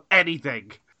know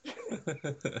anything."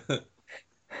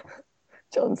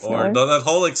 Jon Snow. Or that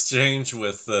whole exchange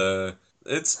with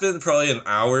It's been probably an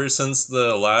hour since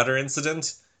the ladder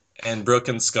incident, and Brooke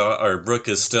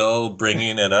is still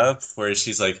bringing it up, where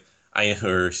she's like,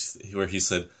 where he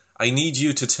said, "I need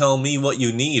you to tell me what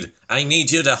you need. I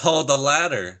need you to hold the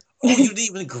ladder. Oh, you didn't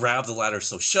even grab the ladder,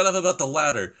 so shut up about the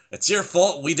ladder. It's your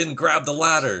fault we didn't grab the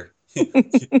ladder.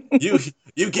 You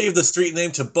you gave the street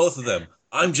name to both of them.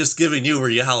 I'm just giving you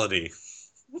reality."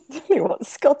 Tell you what,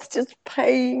 Scott's just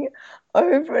paying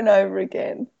over and over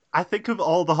again. I think of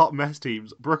all the hot mess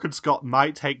teams, Brooke and Scott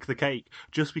might take the cake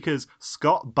just because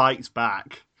Scott bites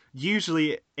back.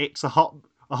 Usually it's a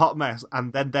hot mess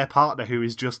and then their partner who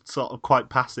is just sort of quite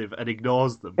passive and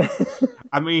ignores them.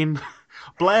 I mean,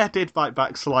 Blair did fight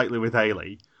back slightly with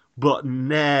Haley, but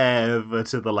never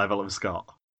to the level of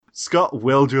Scott. Scott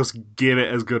will just give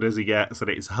it as good as he gets, and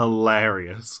it's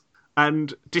hilarious.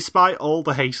 And despite all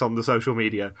the hate on the social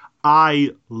media,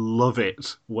 I love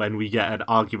it when we get an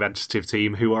argumentative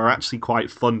team who are actually quite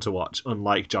fun to watch,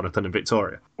 unlike Jonathan and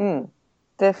Victoria.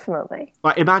 Definitely.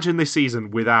 Like, imagine this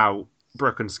season without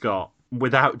Brooke and Scott,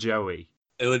 without Joey.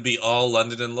 It would be all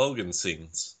London and Logan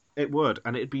scenes. It would,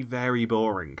 and it'd be very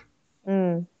boring.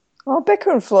 Oh, Becca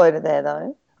and Floyd are there,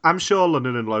 though. I'm sure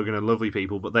London and Logan are lovely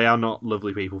people, but they are not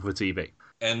lovely people for TV.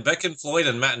 And Beck and Floyd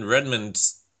and Matt and Redmond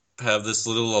have this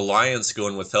little alliance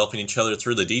going with helping each other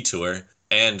through the detour.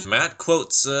 And Matt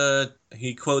quotes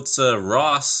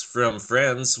Ross from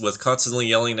Friends with constantly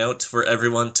yelling out for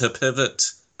everyone to pivot,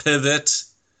 pivot,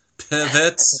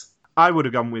 pivot. I would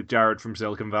have gone with Jared from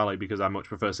Silicon Valley because I much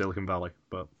prefer Silicon Valley,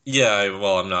 but... Yeah,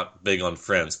 well, I'm not big on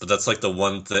Friends, but that's like the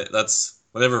one thing,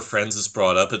 whenever Friends is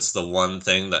brought up, it's the one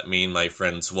thing that me and my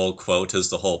friends will quote is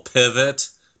the whole pivot,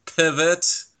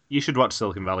 pivot. You should watch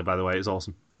Silicon Valley, by the way, it's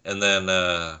awesome. And then,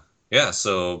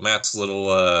 so Matt's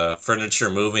little furniture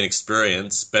moving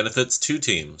experience benefits two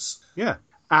teams. Yeah.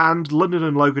 And London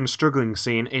and Logan's struggling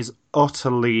scene is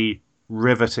utterly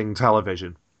riveting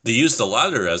television. They used the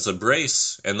ladder as a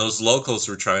brace, and those locals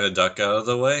were trying to duck out of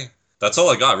the way. That's all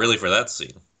I got, really, for that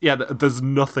scene. Yeah, there's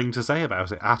nothing to say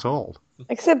about it at all.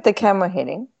 Except the camera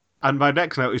hitting. And my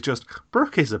next note is just,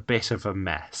 Brooke is a bit of a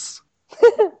mess.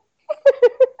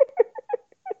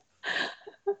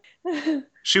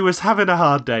 She was having a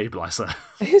hard day, bless her.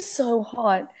 It's so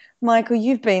hot. Michael,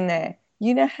 you've been there.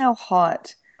 You know how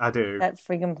hot I do. that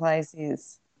friggin' place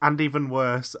is. And even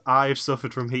worse, I've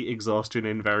suffered from heat exhaustion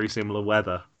in very similar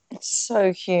weather. It's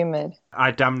so humid.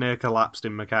 I damn near collapsed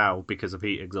in Macau because of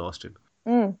heat exhaustion.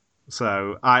 Mm.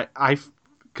 So I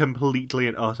completely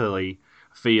and utterly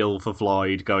feel for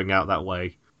Floyd going out that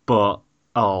way. But,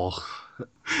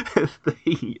 the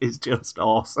heat is just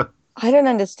awesome. I don't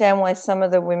understand why some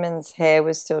of the women's hair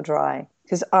was still dry.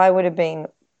 Because I would have been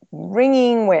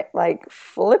wringing wet, like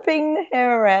flipping the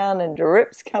hair around and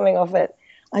drips coming off it.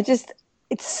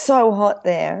 It's so hot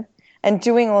there. And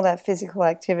doing all that physical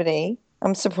activity,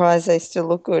 I'm surprised they still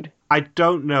look good. I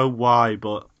don't know why,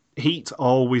 but heat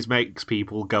always makes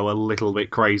people go a little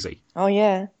bit crazy. Oh,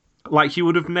 yeah. Like, you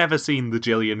would have never seen the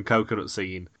Jillian coconut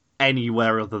scene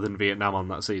anywhere other than Vietnam on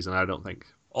that season, I don't think.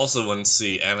 Also wouldn't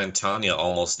see Anne and Tanya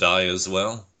almost die as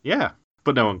well. Yeah,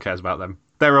 but no one cares about them.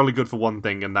 They're only good for one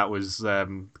thing, and that was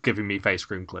giving me face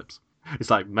cream clips. It's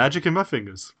like magic in my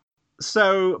fingers.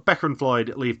 So, Becca and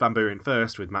Floyd leave Bamboo in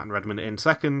first, with Matt and Redmond in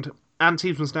second, and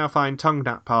teams must now find Tung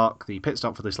Nhat Park, the pit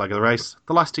stop for this leg of the race.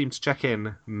 The last team to check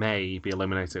in may be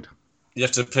eliminated. You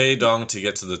have to pay dong to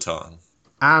get to the Tong.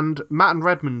 And Matt and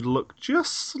Redmond look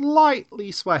just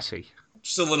slightly sweaty.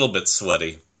 Just a little bit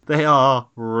sweaty. They are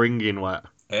wringing wet.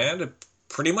 And it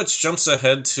pretty much jumps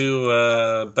ahead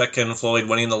to Becca and Floyd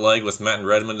winning the leg with Matt and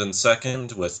Redmond in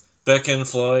second, with Becca and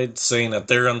Floyd saying that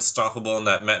they're unstoppable and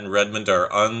that Matt and Redmond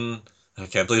are I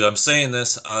can't believe I'm saying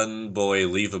this,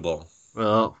 unboyleavable.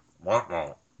 Well,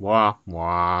 wah,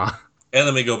 wah. And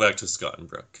then we go back to Scott and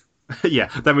Brooke. Yeah,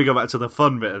 then we go back to the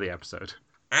fun bit of the episode.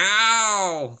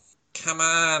 Ow! Come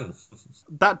on!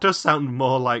 That does sound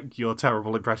more like your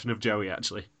terrible impression of Joey,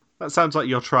 actually. That sounds like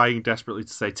you're trying desperately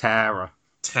to say Tara.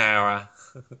 Tara.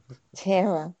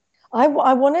 Tara. I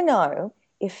want to know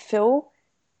if Phil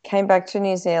came back to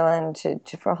New Zealand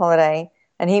for a holiday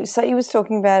and he was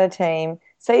talking about a team.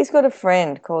 Say he's got a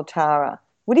friend called Tara.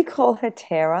 Would he call her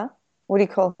Tara? Would he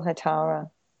call her Tara?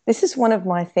 This is one of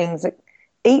my things that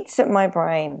eats at my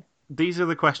brain. These are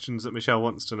the questions that Michelle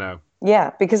wants to know.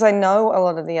 Yeah, because I know a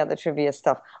lot of the other trivia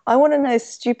stuff. I want to know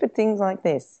stupid things like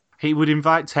this. He would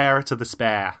invite Tara to the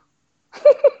Spare.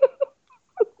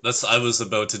 I was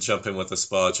about to jump in with a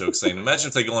spa joke saying, imagine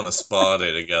if they go on a spa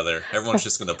day together. Everyone's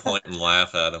just going to point and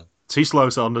laugh at him. Too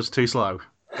slow, Saunders, too slow.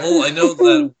 Oh, I know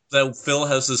that Phil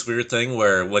has this weird thing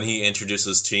where when he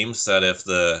introduces teams, that if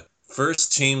the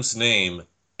first team's name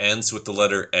ends with the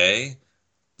letter A,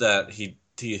 that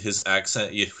his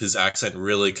accent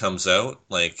really comes out.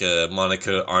 Like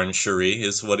Monica Arnchery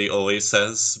is what he always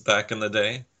says back in the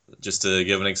day. Just to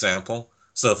give an example.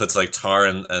 So if it's like Tar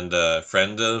and a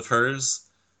friend of hers,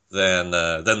 then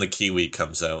the Kiwi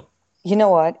comes out. You know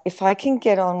what? If I can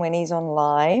get on when he's on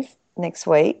live next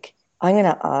week, I'm going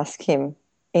to ask him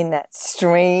in that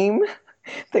stream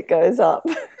that goes up.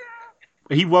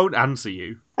 He won't answer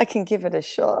you. I can give it a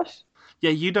shot.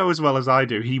 Yeah, you know as well as I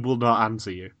do, he will not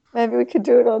answer you. Maybe we could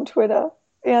do it on Twitter.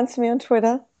 Answer me on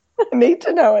Twitter. I need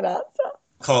to know an answer.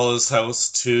 Call his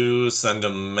house too, send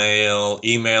him mail,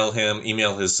 email him,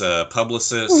 email his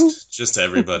publicist, just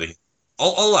everybody.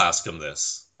 I'll ask him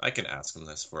this. I can ask him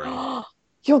this for you.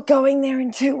 You're going there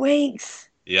in 2 weeks.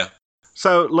 Yeah.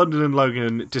 So London and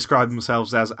Logan describe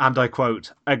themselves as, and I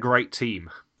quote, a great team.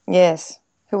 Yes,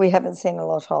 who we haven't seen a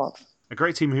lot of. A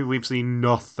great team who we've seen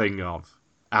nothing of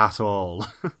at all.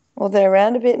 Well, they're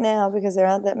around a bit now because there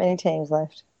aren't that many teams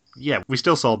left. Yeah, we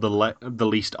still saw the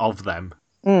least of them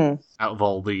out of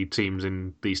all the teams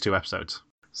in these 2 episodes.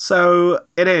 So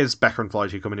it is Becca and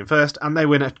Floyd who come in first, and they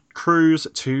win a cruise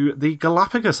to the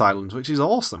Galapagos Islands, which is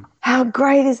awesome. How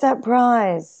great is that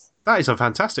prize? That is a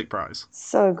fantastic prize.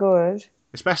 So good.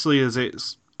 Especially as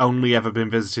it's only ever been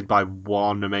visited by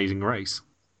one amazing race,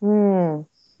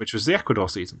 which was the Ecuador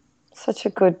season. Such a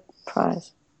good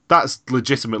prize. That's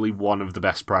legitimately one of the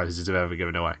best prizes I've ever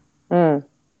given away.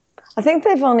 I think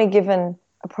they've only given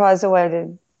a prize away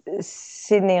to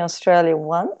Sydney, Australia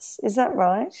once. Is that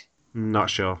right? Not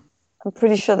sure. I'm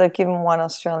pretty sure they've given one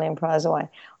Australian prize away.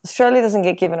 Australia doesn't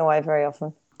get given away very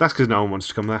often. That's because no one wants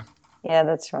to come there. Yeah,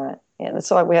 that's right. Yeah,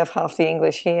 that's why we have half the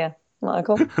English here,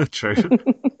 Michael. True.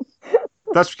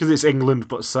 That's because it's England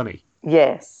but sunny.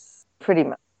 Yes, pretty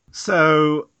much.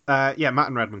 So, Matt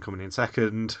and Redmond coming in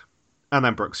second, and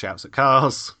then Brooks shouts at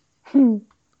Cars. And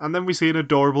then we see an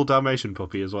adorable Dalmatian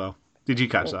puppy as well. Did you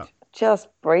catch that? Just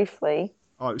briefly.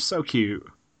 Oh, it was so cute.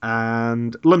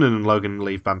 And London and Logan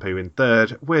leave Bampu in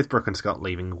third, with Brooke and Scott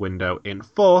leaving Window in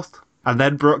fourth. And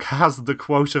then Brooke has the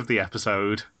quote of the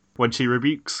episode when she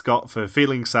rebukes Scott for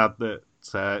feeling sad that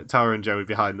Tara and Joey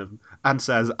behind them, and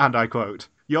says, and I quote,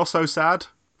 "You're so sad?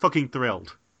 Fucking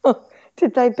thrilled."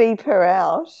 Did they beep her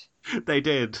out? They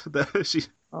did.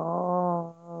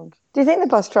 Oh. Do you think the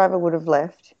bus driver would have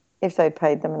left if they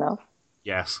paid them enough?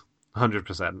 Yes,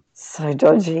 100%. So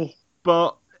dodgy.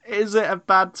 But is it a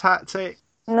bad tactic?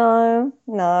 No,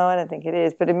 I don't think it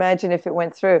is. But imagine if it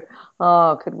went through.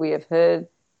 Oh, could we have heard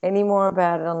any more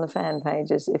about it on the fan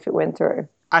pages if it went through?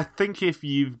 I think if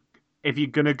you're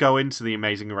going to go into the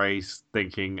Amazing Race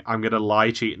thinking, I'm going to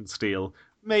lie, cheat, and steal,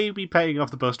 maybe paying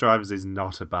off the bus drivers is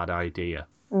not a bad idea.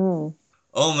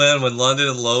 Oh man, when London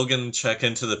and Logan check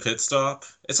into the pit stop,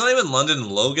 it's not even London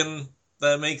and Logan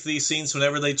that make these scenes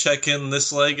whenever they check in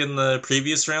this leg in the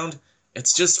previous round.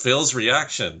 It's just Phil's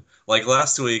reaction. Like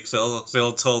last week, Phil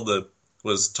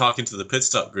was talking to the pit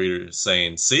stop greeter,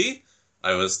 saying, "See,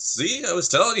 I was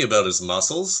telling you about his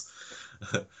muscles."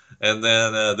 And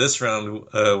then this round,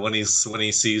 when he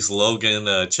sees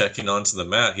Logan checking onto the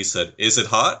mat, he said, "Is it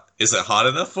hot? Is it hot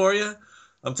enough for you?"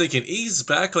 I'm thinking, ease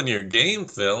back on your game,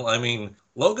 Phil. I mean,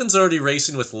 Logan's already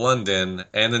racing with London,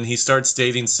 and then he starts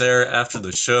dating Sarah after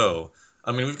the show.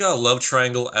 I mean, we've got a love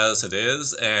triangle as it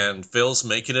is, and Phil's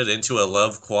making it into a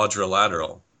love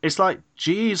quadrilateral. It's like,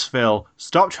 geez, Phil,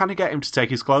 stop trying to get him to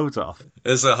take his clothes off.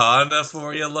 Is it hot enough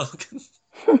for you, Logan?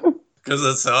 Because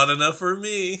it's hot enough for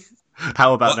me.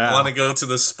 How about now? Want to go to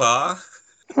the spa?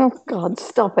 Oh, God,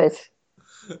 stop it.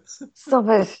 Stop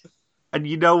it. And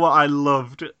you know what I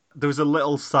loved? There was a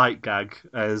little sight gag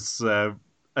as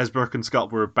Brooke and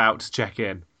Scott were about to check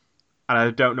in. And I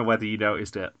don't know whether you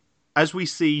noticed it. As we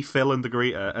see Phil and the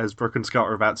greeter, as Brooke and Scott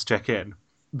are about to check in,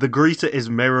 the greeter is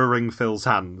mirroring Phil's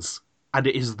hands. And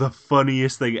it is the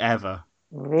funniest thing ever.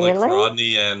 Really? Like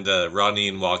Rodney and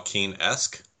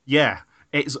Joaquin-esque? Yeah,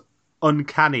 it's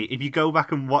uncanny. If you go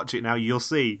back and watch it now, you'll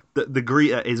see that the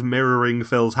greeter is mirroring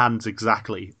Phil's hands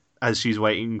exactly as she's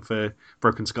waiting for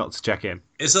Brooke and Scott to check in.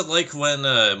 Is it like when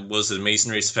was it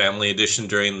Amazing Race Family Edition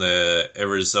during the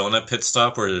Arizona pit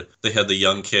stop where they had the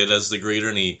young kid as the greeter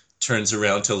and he turns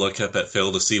around to look up at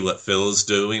Phil to see what Phil is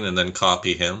doing and then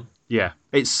copy him? Yeah,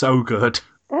 it's so good.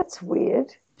 That's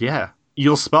weird. Yeah,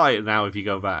 you'll spot it now if you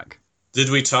go back.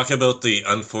 Did we talk about the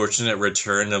unfortunate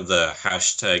return of the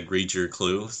hashtag read your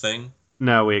clue thing?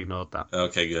 No, we ignored that.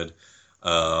 Okay, good.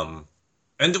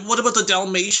 And what about the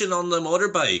Dalmatian on the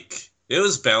motorbike? It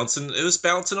was bouncing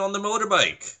on the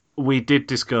motorbike. We did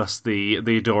discuss the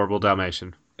adorable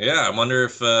Dalmatian. Yeah, I wonder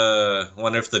if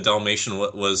the Dalmatian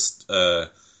was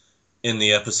in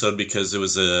the episode because it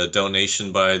was a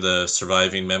donation by the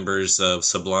surviving members of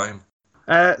Sublime.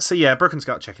 So yeah, Brooke and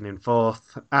Scott checking in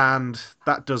fourth, and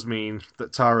that does mean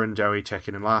that Tara and Joey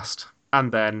checking in last,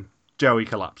 and then Joey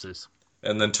collapses.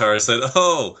 And then Tara said,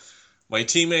 "Oh, my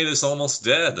teammate is almost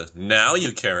dead. Now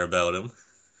you care about him."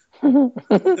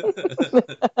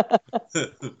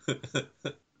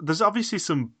 There's obviously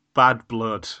some bad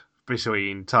blood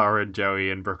between Tara and Joey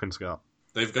and Brooke and Scott.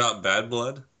 They've got bad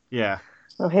blood? Yeah.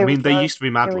 Oh, here we they go. used to be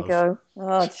mad Here we love. go.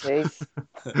 Oh, jeez.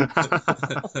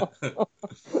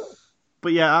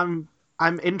 But yeah,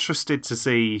 I'm interested to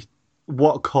see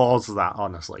what caused that,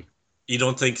 honestly. You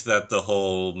don't think that the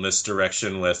whole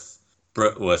misdirection with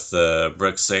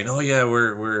Brooke saying, "Oh yeah,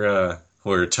 we're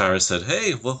where Tara said,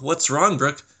 "Hey, what's wrong,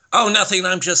 Brooke?" "Oh, nothing.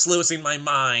 I'm just losing my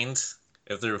mind."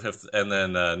 And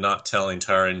then not telling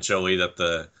Tara and Joey that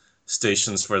the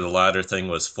stations for the ladder thing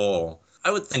was full. I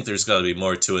would think there's got to be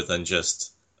more to it than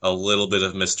just a little bit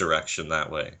of misdirection that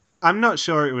way. I'm not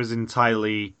sure it was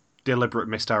entirely deliberate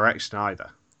misdirection either.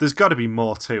 There's got to be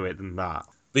more to it than that.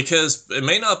 Because it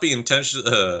may not be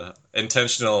intentional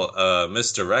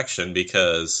misdirection,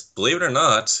 because, believe it or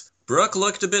not, Brooke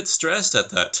looked a bit stressed at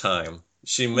that time.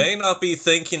 She may not be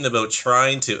thinking about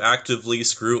trying to actively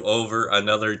screw over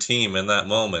another team in that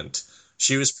moment.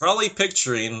 She was probably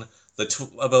picturing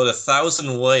about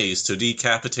 1,000 ways to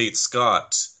decapitate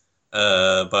Scott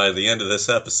by the end of this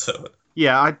episode.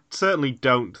 Yeah, I certainly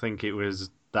don't think it was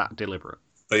that deliberate.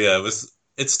 But yeah,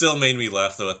 it still made me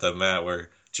laugh though at the mat where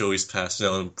Joey's passing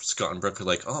out and Scott and Brooke are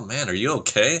like, "Oh man, are you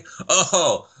okay?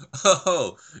 Oh,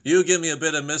 you give me a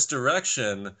bit of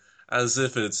misdirection as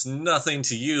if it's nothing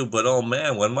to you, but oh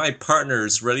man, when my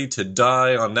partner's ready to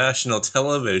die on national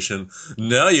television,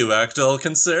 now you act all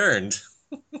concerned."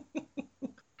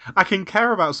 I can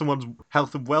care about someone's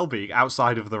health and well-being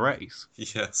outside of the race.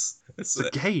 Yes. It's a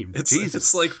game. It's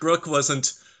Jesus. like Brooke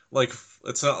wasn't like,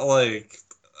 it's not like,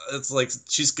 it's like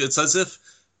it's as if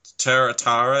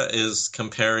Tara is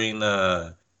comparing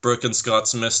Brooke and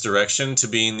Scott's misdirection to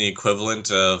being the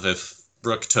equivalent of if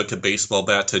Brooke took a baseball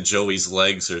bat to Joey's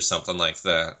legs or something like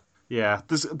that. Yeah,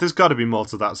 there's got to be more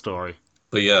to that story.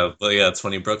 But yeah, it's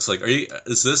funny. Brooke's like,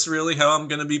 is this really how I'm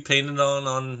going to be painted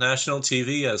on national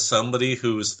TV, as somebody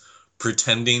who's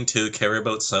pretending to care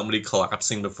about somebody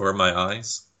collapsing before my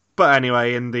eyes? But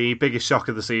anyway, in the biggest shock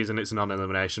of the season, it's a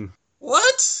non-elimination.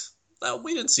 What?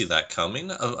 We didn't see that coming.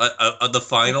 The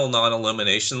final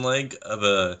non-elimination leg of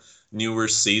a newer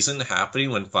season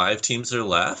happening when 5 teams are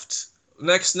left?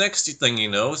 Next thing you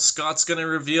know, Scott's going to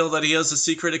reveal that he has a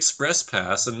secret express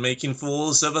pass and making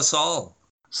fools of us all.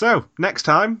 So, next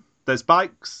time, there's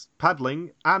bikes,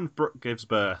 paddling, and Brooke gives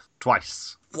birth.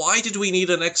 Twice. Why did we need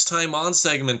a next time on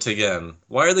segment again?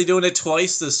 Why are they doing it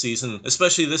twice this season?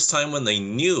 Especially this time when they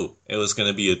knew it was going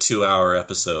to be a 2-hour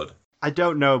episode. I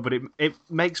don't know, but it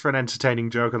makes for an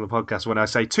entertaining joke on the podcast when I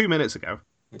say 2 minutes ago.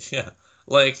 Yeah,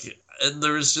 like,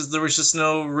 there was just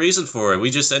no reason for it. We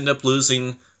just end up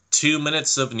losing 2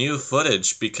 minutes of new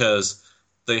footage because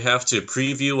they have to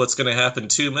preview what's going to happen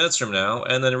 2 minutes from now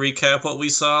and then recap what we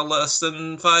saw less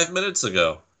than 5 minutes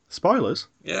ago. Spoilers.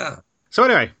 Yeah. So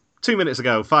anyway, 2 minutes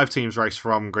ago, 5 teams raced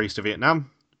from Greece to Vietnam.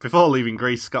 Before leaving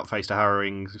Greece, Scott faced a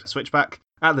harrowing switchback.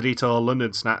 At the detour,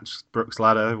 London snatched Brooke's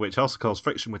ladder, which also caused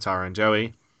friction with Tara and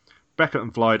Joey. Becca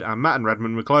and Floyd and Matt and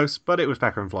Redmond were close, but it was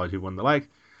Becca and Floyd who won the leg.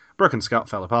 Brooke and Scott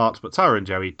fell apart, but Tara and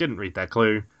Joey didn't read their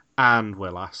clue, and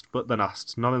were last, but the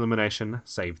last non-elimination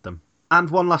saved them. And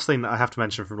one last thing that I have to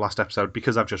mention from last episode,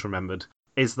 because I've just remembered,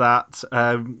 is that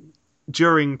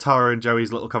during Tara and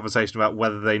Joey's little conversation about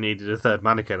whether they needed a third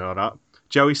mannequin or not,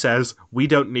 Joey says, "We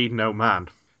don't need no man."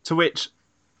 To which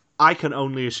I can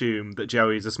only assume that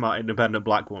Joey's a smart, independent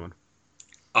black woman.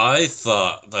 I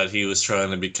thought that he was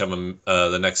trying to become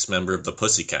the next member of the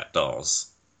Pussycat Dolls.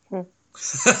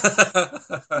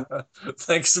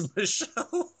 Thanks,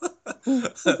 Michelle.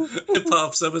 It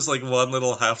pops up as like one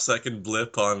little half-second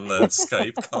blip on the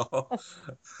Skype call.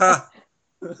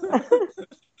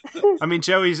 I mean,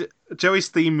 Joey's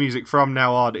theme music from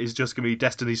now on is just going to be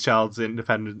Destiny's Child's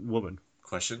Independent Woman.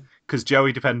 Question? Because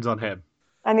Joey depends on him.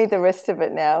 I need the rest of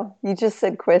it now. You just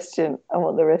said question. I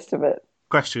want the rest of it.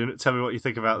 Question, tell me what you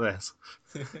think about this.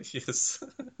 Yes.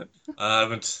 I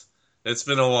haven't... It's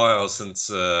been a while since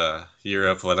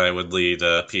Europe when I would lead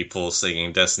people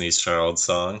singing Destiny's Child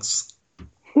songs.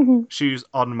 Shoes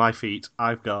on my feet,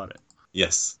 I've got it.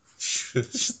 Yes.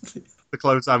 The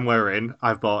clothes I'm wearing,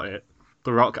 I've bought it.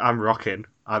 The rock I'm rocking,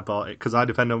 I bought it, because I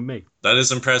depend on me. That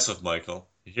is impressive, Michael.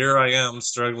 Here I am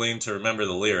struggling to remember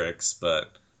the lyrics,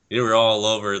 but you were all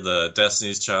over the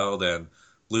Destiny's Child and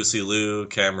Lucy Liu,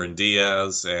 Cameron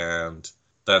Diaz, and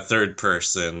that third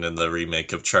person in the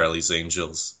remake of Charlie's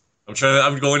Angels.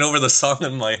 I'm going over the song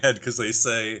in my head because they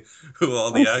say who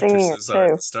all I'm the singing it actresses are at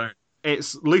too. the start.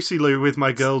 It's Lucy Liu with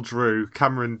my girl Drew,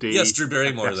 Cameron Yes, D, Drew and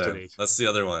Barrymore then. Destiny. That's the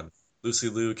other one. Lucy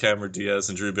Liu, Cameron Diaz,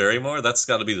 and Drew Barrymore. That's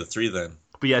got to be the three then.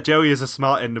 But yeah, Joey is a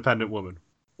smart, independent woman.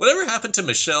 Whatever happened to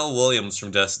Michelle Williams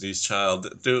from Destiny's Child?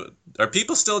 Are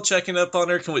people still checking up on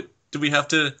her? Do we have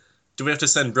to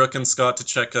send Brooke and Scott to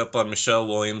check up on Michelle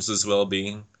Williams'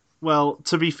 well-being? Well,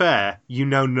 to be fair, you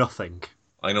know nothing.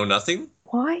 I know nothing.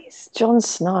 Why is Jon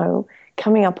Snow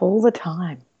coming up all the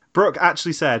time? Brooke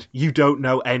actually said, you don't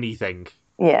know anything.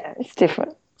 Yeah, it's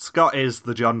different. Scott is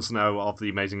the Jon Snow of The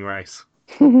Amazing Race.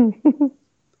 I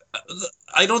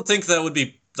don't think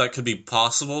that could be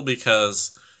possible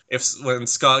because when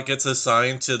Scott gets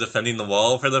assigned to defending the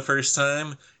wall for the first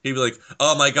time, he'd be like,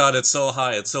 "Oh my God, it's so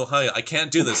high, I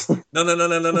can't do this. No, no, no,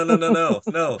 no, no, no, no, no, no,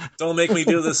 no! Don't make me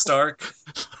do this, Stark."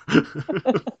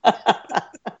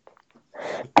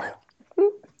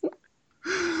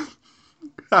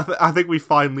 I think we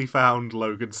finally found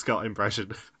Logan Scott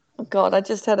impression. Oh God, I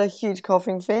just had a huge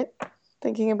coughing fit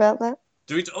thinking about that.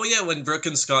 Oh yeah, when Brooke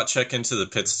and Scott check into the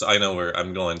pits, I know where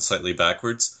I'm going slightly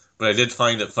backwards, but I did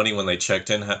find it funny when they checked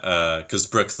in, because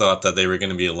Brooke thought that they were going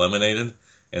to be eliminated,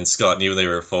 and Scott knew they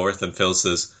were fourth, and Phil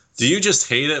says, "Do you just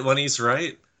hate it when he's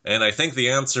right?" And I think the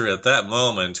answer at that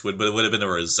moment would have been a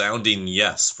resounding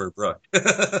yes for Brooke.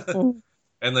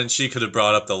 And then she could have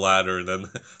brought up the ladder, and then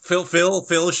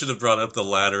Phil should have brought up the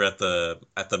ladder at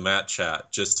the mat chat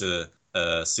just to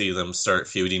see them start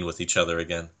feuding with each other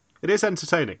again. It is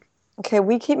entertaining. Okay,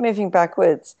 we keep moving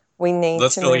backwards. We need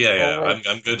Let's to go. move Yeah. forward.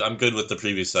 I'm good. I'm good with the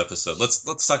previous episode.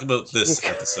 Let's talk about this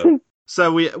episode.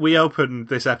 So we opened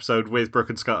this episode with Brooke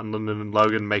and Scott and London and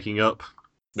Logan making up.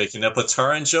 Making up with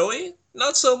Tara and Joey?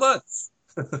 Not so much.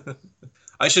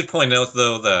 I should point out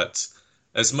though that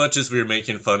as much as we were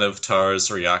making fun of Tara's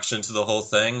reaction to the whole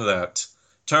thing, that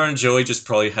Tara and Joey just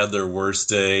probably had their worst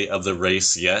day of the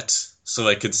race yet. So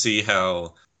I could see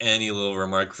how any little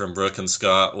remark from Brooke and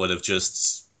Scott would have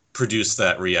just produced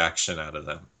that reaction out of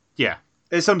them. Yeah,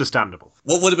 it's understandable.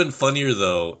 What would have been funnier,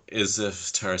 though, is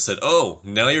if Tara said, "Oh,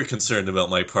 now you're concerned about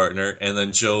my partner," and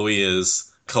then Joey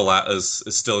is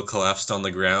still collapsed on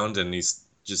the ground, and he's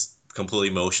just completely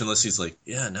motionless. He's like,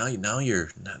 "Yeah, now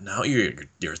you're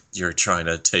trying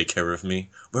to take care of me.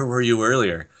 Where were you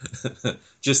earlier?"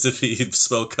 Just if he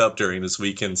spoke up during his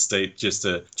weekend state, just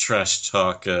to trash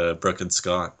talk Brooke and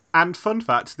Scott. And fun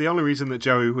fact, the only reason that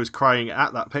Joey was crying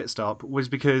at that pit stop was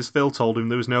because Phil told him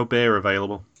there was no beer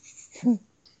available.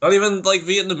 Not even like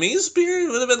Vietnamese beer?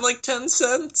 It would have been like 10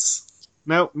 cents.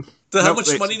 No. How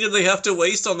much money did they have to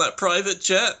waste on that private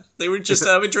jet? They were just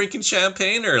drinking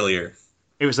champagne earlier.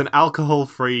 It was an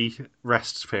alcohol-free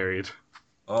rest period.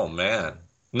 Oh, man.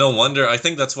 No wonder. I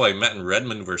think that's why Matt and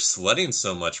Redmond were sweating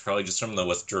so much, probably just from the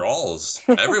withdrawals.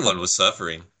 Everyone was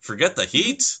suffering. Forget the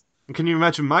heat. Can you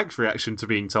imagine Mike's reaction to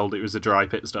being told it was a dry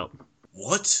pit stop?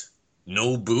 What?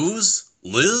 No booze?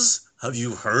 Liz, have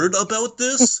you heard about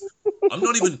this? I'm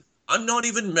not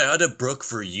even mad at Brooke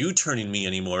for U-turning me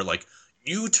anymore. Like,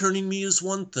 U-turning me is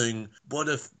one thing,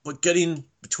 but getting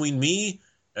between me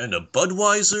and a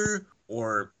Budweiser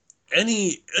or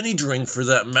any drink for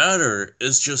that matter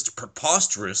is just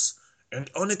preposterous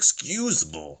and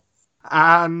unexcusable.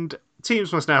 And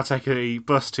teams must now take a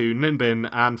bus to Ninbin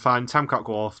and find Tamcock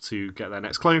Wharf to get their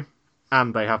next clue.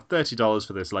 And they have $30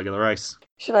 for this leg of the race.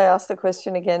 Should I ask the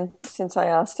question again, since I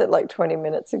asked it like 20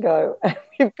 minutes ago and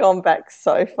we've gone back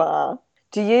so far?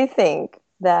 Do you think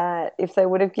that if they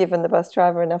would have given the bus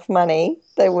driver enough money,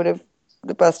 the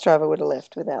bus driver would have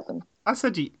left without them? I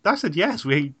said yes.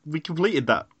 We completed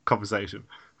that conversation.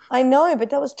 I know, but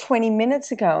that was 20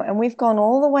 minutes ago and we've gone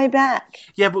all the way back.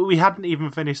 Yeah, but we hadn't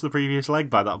even finished the previous leg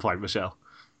by that point, Michelle.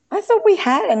 I thought we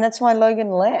had, and that's why Logan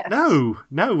left. No,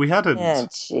 we hadn't. Yeah,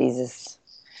 Jesus.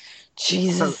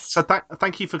 So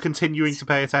thank you for continuing to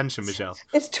pay attention, Michelle.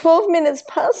 It's 12 minutes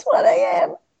past 1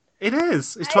 a.m. It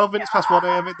is. It's 12 minutes past 1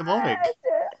 a.m. in the morning.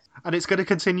 And it's going to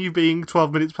continue being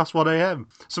 12 minutes past 1 a.m.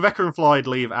 So Becca and Floyd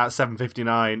leave at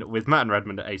 7:59, with Matt and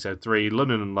Redmond at 8:03,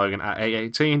 London and Logan at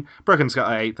 8:18, Brooke and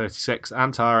Scott at 8:36,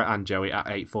 and Tara and Joey at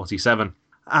 8:47.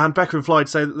 And Becca and Floyd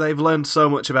say that they've learned so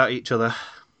much about each other,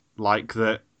 like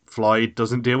that Floyd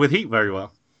doesn't deal with heat very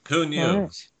well. Who knew?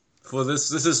 Right. Well,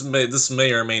 this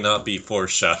may or may not be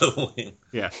foreshadowing.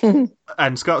 Yeah.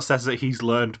 And Scott says that he's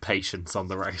learned patience on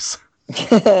the race.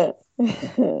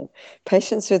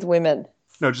 Patience with women.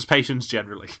 No, just patience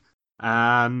generally.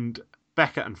 And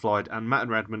Becca and Floyd and Matt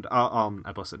and Redmond are on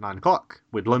a bus at 9 o'clock,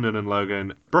 with London and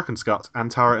Logan, Brooke and Scott,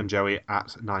 and Tara and Joey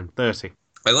at 9:30.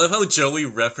 I love how Joey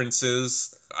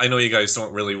references... I know you guys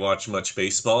don't really watch much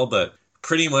baseball, but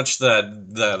pretty much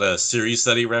that series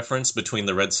that he referenced between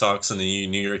the Red Sox and the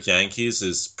New York Yankees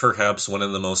is perhaps one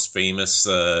of the most famous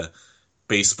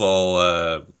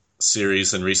baseball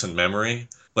series in recent memory.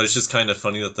 But it's just kind of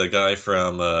funny that the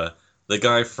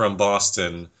guy from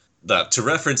Boston, that to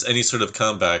reference any sort of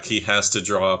comeback, he has to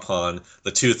draw upon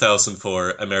the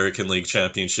 2004 American League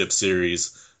Championship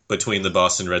Series between the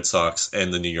Boston Red Sox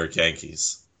and the New York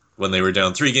Yankees, when they were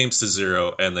down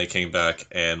 3-0 and they came back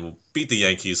and beat the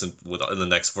Yankees in the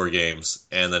next 4 games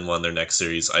and then won their next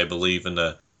series, I believe, in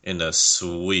a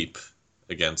sweep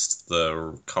against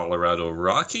the Colorado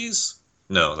Rockies.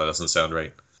 No, that doesn't sound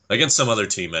right. Against some other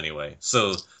team anyway.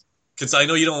 So, because I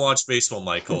know you don't watch baseball,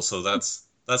 Michael, so that's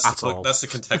to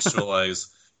contextualize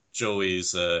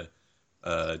Joey's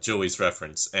Joey's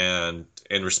reference. And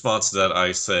in response to that,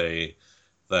 I say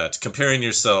that comparing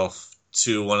yourself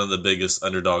to one of the biggest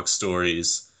underdog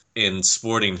stories in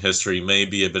sporting history may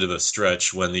be a bit of a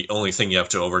stretch when the only thing you have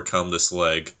to overcome this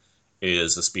leg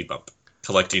is a speed bump.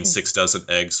 Collecting 6 dozen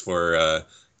eggs for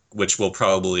which will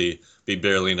probably be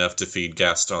barely enough to feed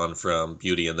Gaston from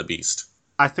Beauty and the Beast.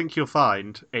 I think you'll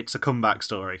find it's a comeback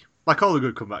story. Like all the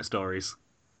good comeback stories.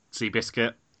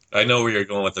 Seabiscuit. I know where you're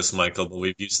going with this, Michael, but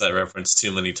we've used that reference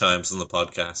too many times in the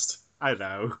podcast. I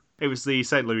know. It was the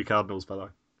St. Louis Cardinals, by the way.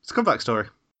 It's a comeback story.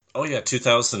 Oh yeah,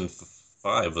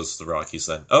 2005 was the Rockies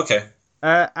then. Okay.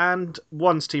 And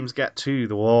once teams get to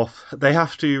the wharf, they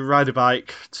have to ride a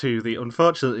bike to the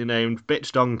unfortunately named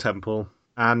Bitch Dong Temple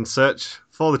and search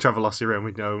for the Travelocity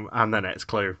roaming gnome and their next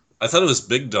clue. I thought it was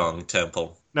Big Dong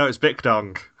Temple. No, it's Bic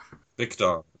Dong. Big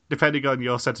Dong. Depending on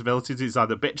your sensibilities, it's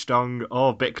either Bitch Dong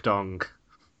or Bic Dong.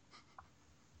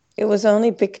 It was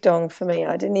only Bic Dong for me.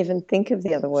 I didn't even think of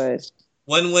the other word.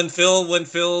 When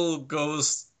Phil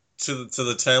goes to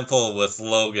the temple with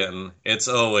Logan, it's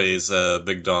always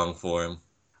Big Dong for him.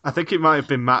 I think it might have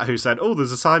been Matt who said, "Oh,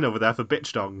 there's a sign over there for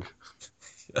Bitch Dong."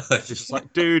 It's just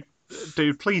like, dude,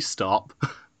 please stop.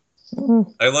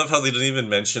 I love how they didn't even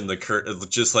mention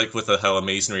just like with how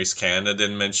Amazing Race Canada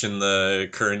didn't mention the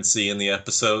currency in the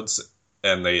episodes,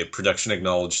 and the production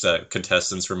acknowledged that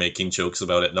contestants were making jokes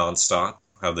about it nonstop.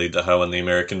 How in the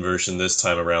American version this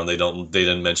time around they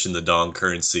didn't mention the dong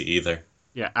currency either.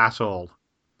 Yeah, at all.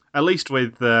 At least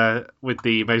with the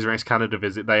Amazing Race Canada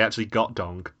visit, they actually got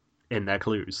dong in their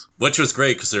clues, which was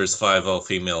great because there's 5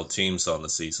 all-female teams on the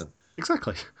season.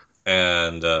 Exactly.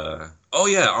 And oh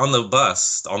yeah, on the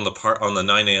bus, on the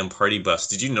 9 a.m. party bus,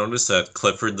 did you notice that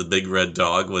Clifford the big red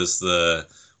dog was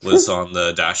on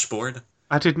the dashboard?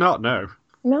 I did not know.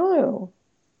 No.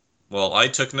 Well, I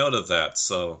took note of that,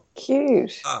 so...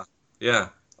 Cute. Yeah.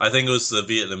 I think it was the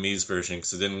Vietnamese version,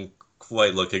 because it didn't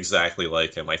quite look exactly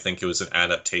like him. I think it was an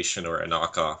adaptation or a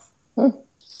knockoff.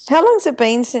 How long's it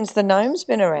been since the gnome's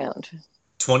been around?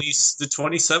 Did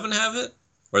 27 have it?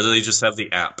 Or did they just have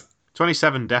the app?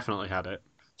 27 definitely had it.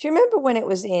 Do you remember when it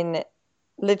was in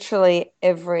literally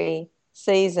every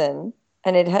season,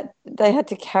 and they had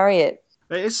to carry it?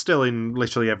 It is still in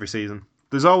literally every season.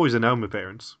 There's always a gnome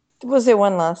appearance. Was there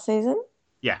one last season?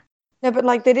 Yeah. No, but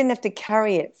like they didn't have to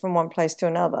carry it from one place to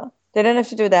another. They don't have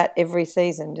to do that every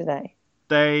season, do they?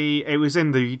 It was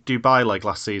in the Dubai leg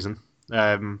last season.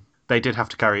 They did have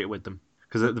to carry it with them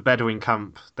because at the Bedouin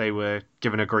camp they were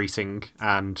given a greeting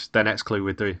and their next clue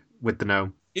with the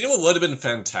gnome. You know what would have been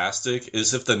fantastic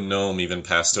is if the gnome even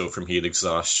passed out from heat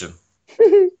exhaustion.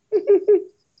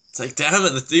 It's like, damn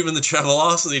it, even the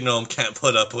Travelocity gnome can't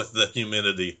put up with the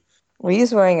humidity. Well,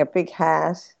 he's wearing a big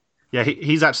hat. Yeah,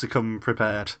 he's actually come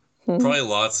prepared. Probably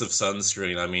lots of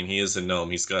sunscreen. I mean, he is a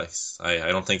gnome. I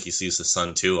don't think he sees the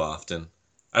sun too often.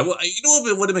 You know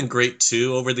what would have been great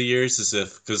too over the years is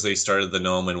because they started the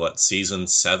gnome in season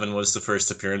 7 was the first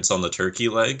appearance on the turkey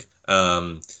leg.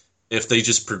 If they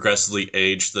just progressively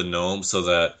aged the gnome so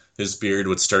that his beard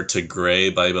would start to gray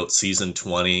by about season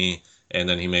 20, and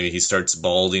then he starts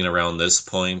balding around this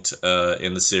point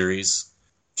in the series.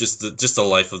 Just the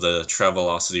life of the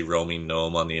Travelocity roaming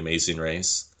gnome on the Amazing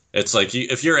Race. It's like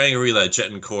if you're angry that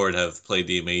Jet and Cord have played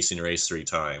the Amazing Race 3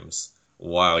 times,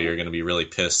 wow, you're going to be really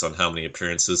pissed on how many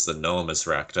appearances the gnome has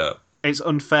racked up. It's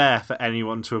unfair for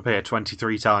anyone to appear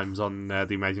 23 times on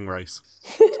the Amazing Race.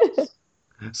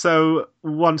 So,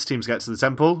 once teams get to the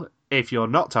temple, if you're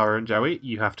not Tara and Joey,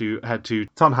 you have to head to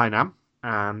Tonhainam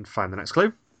and find the next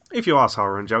clue. If you are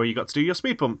Tara and Joey, you got to do your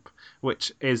speed bump,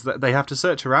 which is that they have to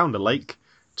search around a lake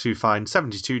to find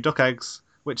 72 duck eggs,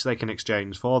 which they can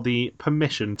exchange for the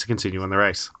permission to continue on the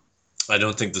race. I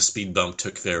don't think the speed bump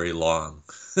took very long.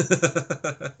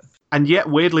 And yet,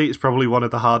 weirdly, it's probably one of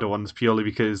the harder ones purely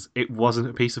because it wasn't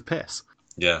a piece of piss.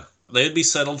 Yeah. They'd be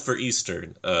settled for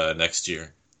Easter next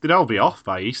year. They'd all be off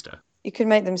by Easter. You could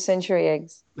make them century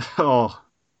eggs. Oh,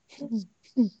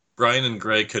 Brian and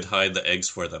Greg could hide the eggs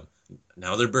for them.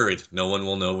 Now they're buried. No one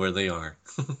will know where they are.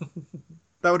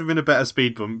 that would have been a better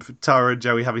speed bump. Tara and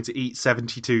Joey having to eat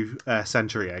 72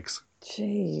 century eggs.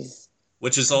 Jeez.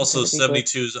 Which is That's also gonna be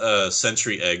good. 72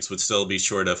 century eggs would still be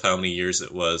short of how many years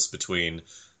it was between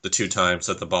the two times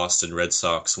that the Boston Red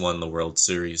Sox won the World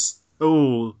Series.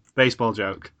 Oh, baseball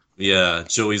joke. Yeah,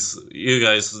 you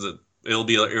guys, it'll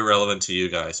be irrelevant to you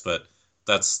guys, but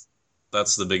that's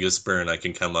that's the biggest burn I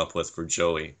can come up with for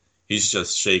Joey. He's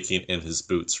just shaking in his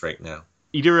boots right now.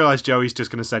 You do realise Joey's just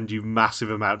going to send you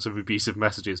massive amounts of abusive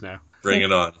messages now. Bring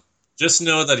it on. Just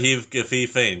know that if he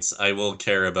faints, I will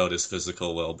care about his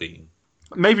physical well-being.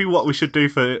 Maybe what we should do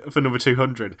for number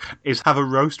 200 is have a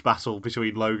roast battle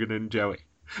between Logan and Joey.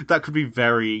 That could be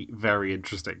very, very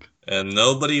interesting. And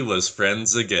nobody was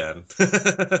friends again.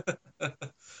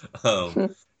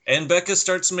 And Becca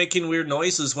starts making weird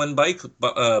noises when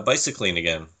bicycling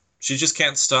again. She just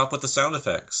can't stop with the sound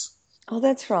effects. Oh,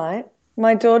 that's right.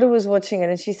 My daughter was watching it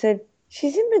and she said,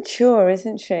 she's immature,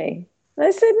 isn't she? And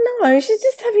I said, no, she's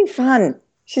just having fun.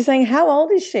 She's saying, how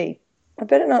old is she?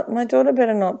 My daughter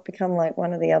better not become like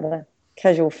one of the other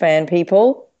casual fan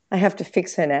people. I have to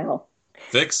fix her now.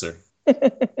 Fix her.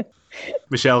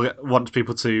 Michelle wants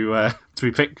people to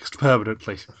be fixed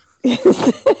permanently.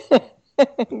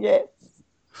 Yes.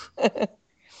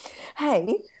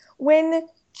 Hey, when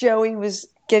Joey was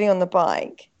getting on the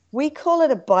bike, we call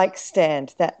it a bike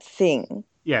stand, that thing.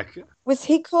 Yeah, Was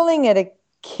he calling it a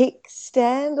kick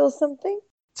stand or something?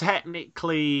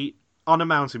 technically, on a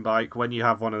mountain bike, when you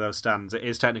have one of those stands, it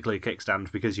is technically a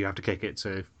kickstand because you have to kick it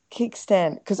to.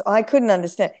 Kickstand, because I couldn't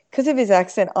understand. Because of his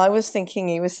accent, I was thinking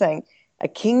he was saying a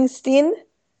Kingston.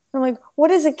 I'm like,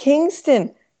 what is a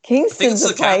Kingston? Kingston's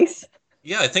a place.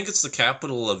 Yeah, I think it's the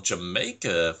capital of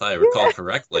Jamaica, if I recall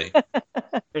correctly.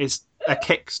 It's a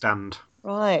kickstand.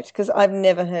 Right, because I've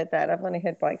never heard that. I've only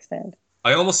heard bike stand.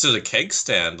 I almost did a keg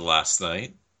stand last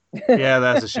night. Yeah,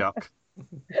 there's a shock.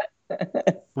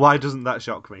 Why doesn't that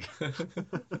shock me?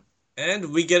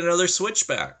 And we get another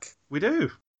switchback. We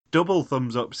do. Double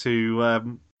thumbs up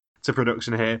to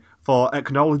production here for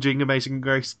acknowledging Amazing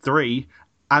Grace 3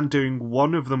 and doing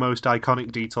one of the most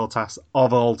iconic detour tasks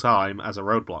of all time as a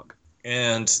roadblock.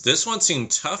 And this one seemed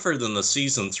tougher than the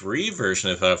Season 3 version,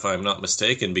 if I'm not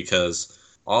mistaken, because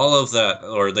all of that,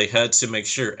 or they had to make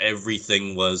sure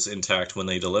everything was intact when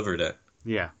they delivered it.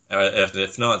 Yeah.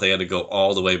 If not, they had to go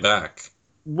all the way back.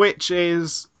 Which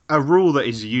is a rule that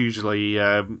is usually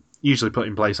put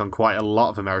in place on quite a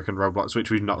lot of American roadblocks, which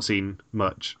we've not seen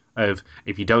much of.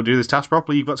 If you don't do this task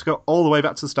properly, you've got to go all the way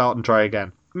back to the start and try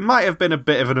again. Might have been a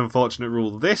bit of an unfortunate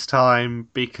rule this time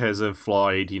because of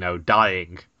Floyd,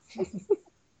 dying.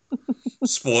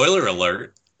 Spoiler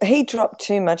alert. He dropped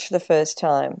too much the first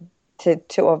time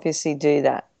to obviously do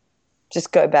that.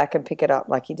 Just go back and pick it up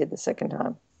like he did the second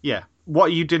time. Yeah.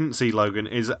 What you didn't see, Logan,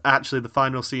 is actually the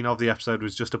final scene of the episode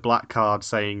was just a black card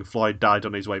saying Floyd died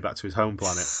on his way back to his home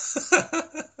planet.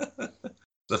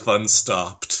 The fun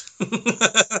stopped.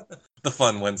 The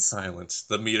fun went silent.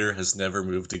 The meter has never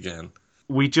moved again.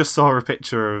 We just saw a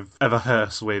picture of a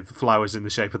hearse with flowers in the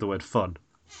shape of the word fun.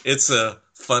 It's a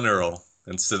funeral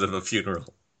instead of a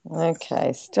funeral.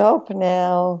 Okay, stop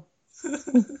now.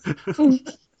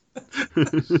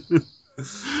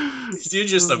 Could you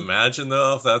just imagine,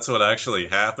 though, if that's what actually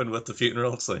happened with the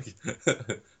funeral? It's like,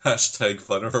 hashtag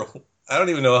funeral. I don't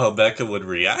even know how Becca would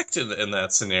react in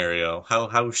that scenario.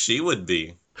 How she would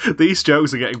be. These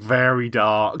jokes are getting very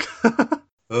dark.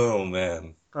 Oh,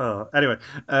 man. Oh, anyway,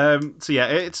 so yeah,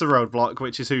 it's a roadblock,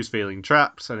 which is who's feeling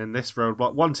trapped, and in this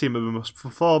roadblock, one team member must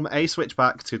perform a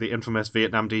switchback to the infamous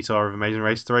Vietnam detour of Amazing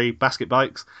Race 3 basket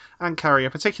bikes, and carry a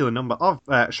particular number of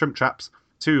shrimp traps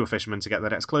to a fisherman to get the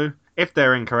next clue. If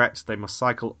they're incorrect, they must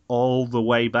cycle all the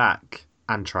way back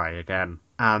and try again.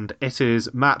 And it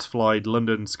is Matt, Floyd,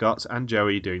 London, Scott, and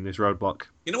Joey doing this roadblock.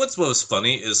 You know what's most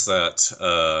funny is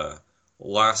that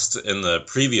last in the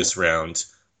previous round,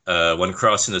 when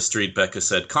crossing the street, Becca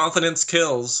said, "Confidence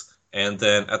kills." And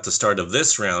then at the start of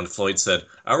this round, Floyd said,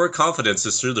 "Our confidence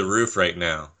is through the roof right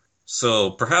now."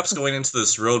 So perhaps going into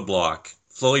this roadblock,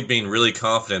 Floyd being really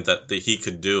confident that he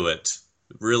could do it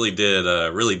really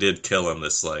did kill him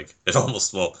this leg. It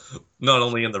almost, well, not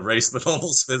only in the race, but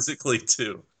almost physically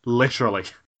too. Literally.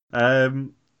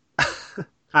 And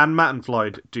Matt and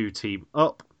Floyd do team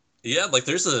up. Yeah, like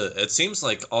it seems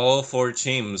like all four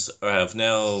teams are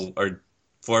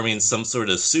forming some sort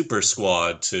of super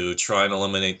squad to try and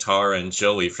eliminate Tara and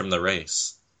Joey from the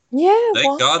race. Yeah,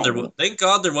 Thank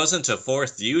God there wasn't a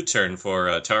fourth U-turn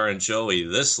for Tara and Joey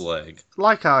this leg.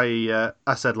 Like I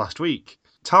said last week,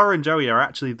 Tara and Joey are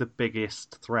actually the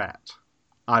biggest threat.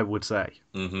 I would say.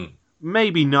 Mm-hmm.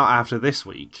 Maybe not after this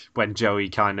week, when Joey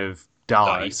kind of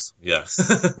dies. Yeah.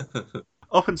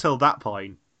 Up until that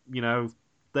point,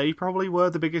 they probably were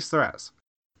the biggest threats.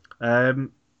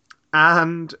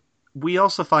 And we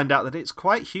also find out that it's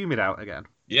quite humid out again.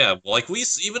 Yeah, like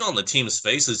even on the team's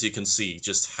faces, you can see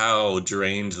just how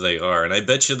drained they are. And I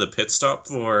bet you the pit stop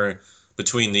for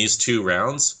between these two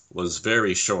rounds was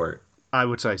very short. I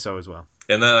would say so as well.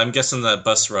 And then I'm guessing that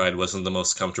bus ride wasn't the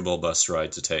most comfortable bus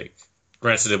ride to take.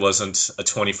 Granted, it wasn't a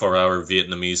 24-hour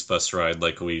Vietnamese bus ride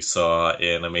like we saw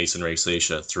in Amazing Race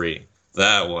Asia 3.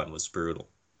 That one was brutal.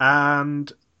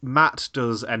 And Matt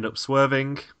does end up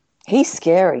swerving. He's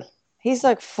scary. He's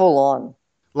like full on.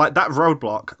 Like, that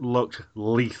roadblock looked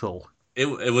lethal.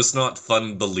 It was not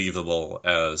fun believable,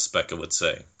 as Becca would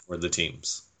say, for the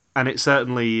teams. And it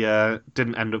certainly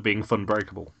didn't end up being fun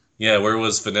breakable. Yeah, where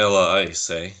was Vanilla Ice,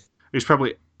 eh? He was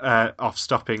probably off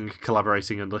stopping,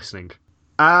 collaborating, and listening.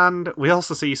 And we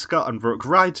also see Scott and Brooke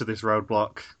ride to this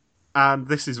roadblock. And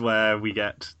this is where we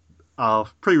get our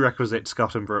prerequisite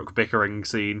Scott and Brooke bickering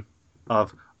scene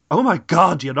of, oh my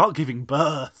god, you're not giving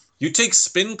birth. You take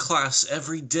spin class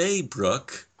every day,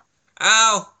 Brooke.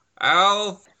 Ow!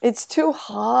 Ow! It's too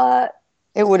hot.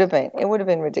 It would have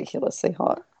been ridiculously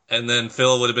hot. And then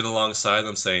Phil would have been alongside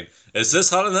them saying, is this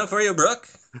hot enough for you, Brooke?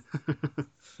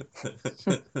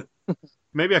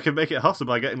 Maybe I can make it hotter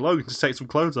by getting Logan to take some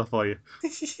clothes off for you.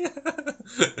 Yeah.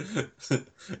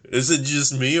 Is it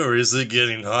just me, or is it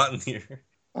getting hot in here?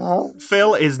 Oh.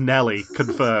 Phil is Nelly,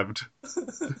 confirmed.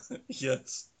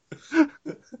 Yes.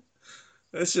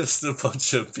 It's just a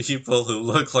bunch of people who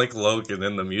look like Logan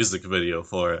in the music video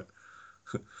for it.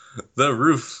 The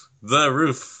roof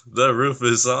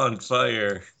is on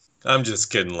fire. I'm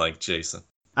just kidding, like Jason.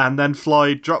 And then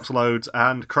Floyd drops loads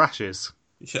and crashes.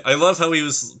 Yeah, I love how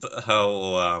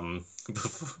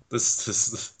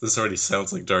this already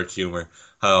sounds like dark humor.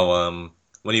 How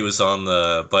when he was on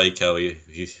the bike, how he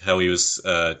was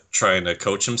trying to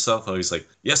coach himself. How he's like,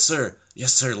 yes sir,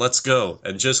 let's go.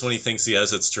 And just when he thinks he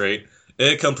has it straight,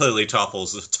 it completely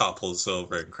topples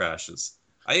over and crashes.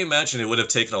 I imagine it would have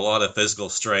taken a lot of physical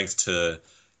strength to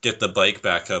get the bike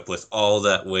back up with all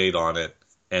that weight on it,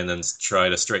 and then try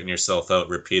to straighten yourself out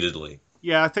repeatedly.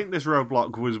 Yeah, I think this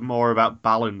roadblock was more about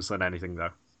balance than anything,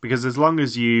 though. Because as long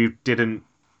as you didn't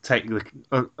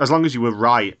as long as you were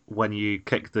right when you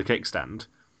kicked the kickstand,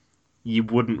 you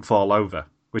wouldn't fall over,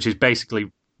 which is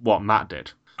basically what Matt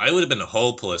did. I would have been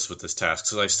hopeless with this task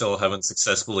because I still haven't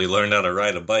successfully learned how to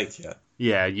ride a bike yet.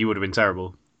 Yeah, you would have been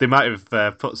terrible. They might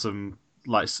have put some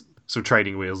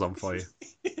training wheels on for you.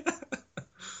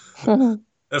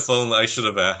 If only I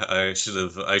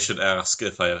should ask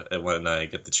if when I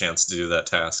get the chance to do that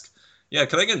task. Yeah,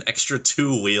 can I get an extra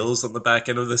 2 wheels on the back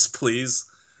end of this, please?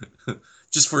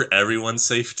 Just for everyone's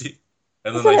safety.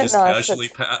 And then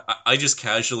I just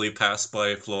casually pass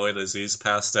by Floyd as he's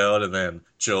passed out, and then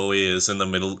Joey is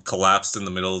collapsed in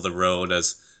the middle of the road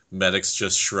as medics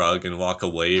just shrug and walk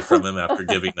away from him after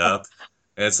giving up.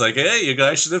 And it's like, hey, you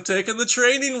guys should have taken the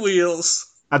training wheels.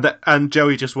 And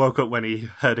Joey just woke up when he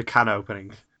heard a can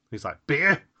opening. He's like,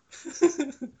 beer?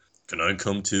 Can I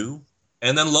come too?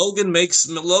 And then Logan makes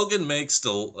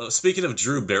speaking of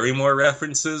Drew Barrymore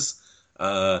references,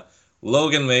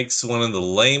 Logan makes one of the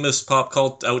lamest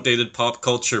outdated pop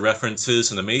culture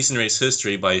references in Amazing Race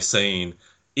history by saying,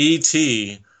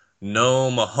 E.T.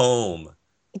 Gnome Home.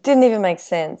 It didn't even make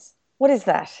sense. What is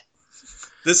that?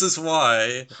 This is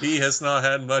why he has not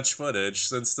had much footage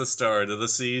since the start of the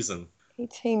season.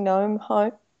 E.T. Gnome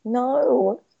Home?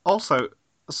 No. Also,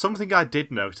 something I did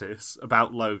notice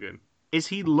about Logan is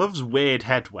he loves weird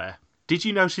headwear. Did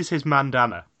you notice his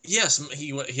bandana? Yes,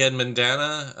 he had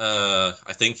bandana.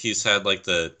 I think he's had like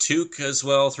the toque as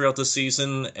well throughout the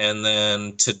season, and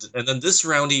then this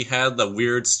round he had the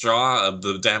weird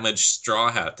the damaged straw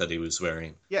hat that he was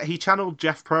wearing. Yeah, he channeled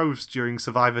Jeff Probst during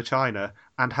Survivor China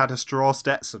and had a straw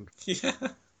Stetson. Yeah.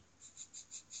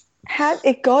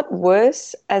 It got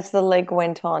worse as the leg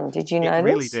went on. Did you notice? It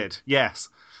really did. Yes.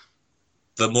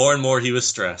 The more and more he was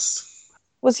stressed.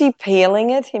 Was he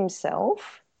peeling it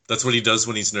himself? That's what he does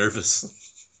when he's nervous.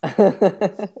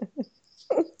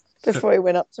 Before he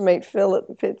went up to meet Phil at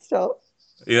the pit stop.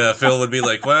 Yeah, Phil would be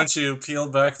like, why don't you peel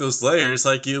back those layers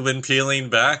like you've been peeling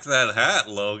back that hat,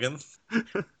 Logan?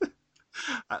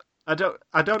 I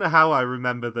don't know how I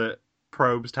remember that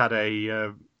Probst had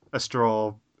a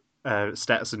straw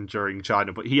Stetson during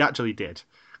China, but he actually did,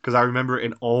 because I remember it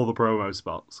in all the promo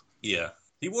spots. Yeah.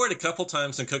 He wore it a couple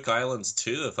times in Cook Islands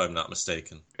too, if I'm not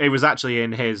mistaken. It was actually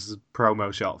in his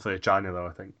promo shot for China, though,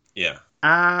 I think. Yeah.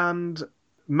 And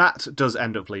Matt does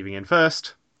end up leaving in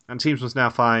first, and teams must now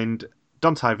find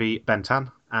Don Ty V, Ben Tan,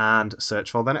 and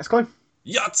search for their next clue.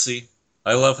 Yahtzee!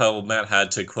 I love how Matt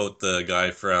had to quote the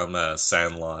guy from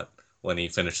Sandlot when he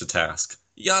finished the task.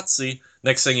 Yahtzee!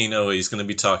 Next thing you know, he's going to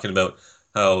be talking about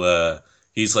how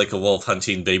he's like a wolf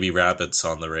hunting baby rabbits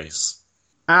on the race.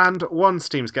 And once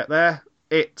teams get there,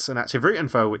 it's an active route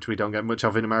info, which we don't get much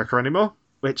of in America anymore,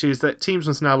 which is that teams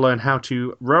must now learn how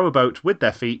to row a boat with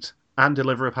their feet and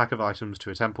deliver a pack of items to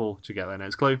a temple to get their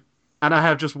next clue. And I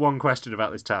have just one question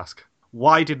about this task.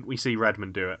 Why didn't we see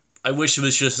Redmond do it? I wish it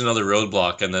was just another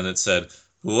roadblock, and then it said,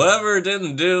 whoever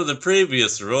didn't do the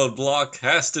previous roadblock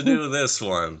has to do this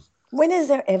one. When has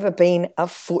there ever been a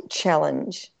foot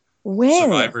challenge? When?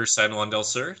 Survivor San Juan del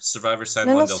Sur? Survivor San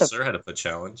Juan del Sur had a foot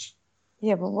challenge.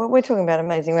 Yeah, but we're talking about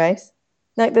Amazing Race.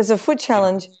 No, there's a foot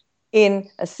challenge in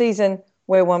a season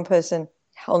where one person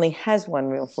only has one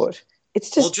real foot. It's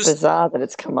just bizarre that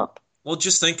it's come up. Well,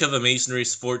 just think of Amazing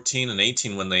Race 14 and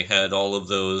 18 when they had all of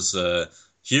those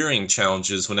hearing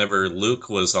challenges whenever Luke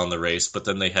was on the race, but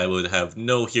then they would have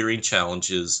no hearing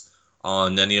challenges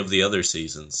on any of the other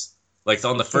seasons. Like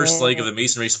on the first leg of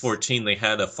Amazing Race 14, they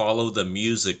had to follow the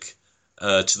music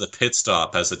to the pit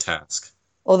stop as a task.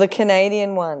 Or the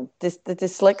Canadian one, the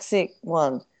dyslexic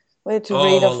one. We had to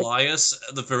read off Elias,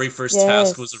 the very first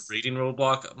task was a reading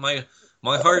roadblock.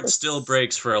 My heart still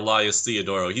breaks for Elias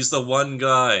Theodoro. He's the one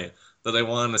guy that I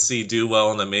want to see do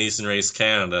well in Amazing Race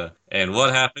Canada. And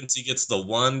what happens? He gets the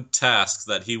one task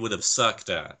that he would have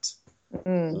sucked at.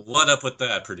 What up with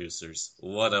that, producers?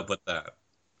 What up with that?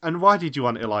 And why did you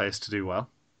want Elias to do well?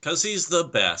 Because he's the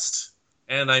best.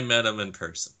 And I met him in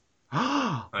person.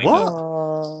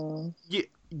 What?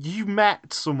 You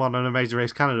met someone on Amazing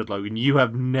Race Canada, Logan. You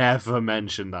have never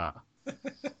mentioned that.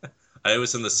 I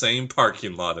was in the same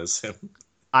parking lot as him.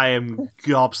 I am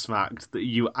gobsmacked that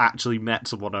you actually met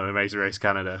someone on Amazing Race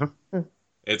Canada.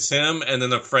 It's him and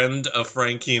then a friend of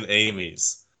Frankie and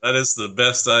Amy's. That is the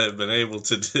best I have been able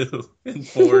to do in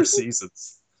 4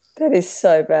 seasons. That is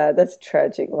so bad. That's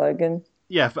tragic, Logan.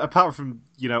 Yeah, apart from,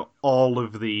 all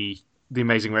of the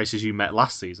Amazing Races you met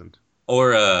last season.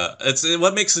 Or,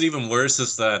 what makes it even worse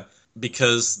is that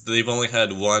because they've only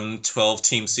had one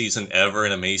 12-team season ever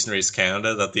in Amazing Race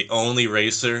Canada, that the only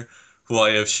racer who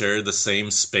I have shared the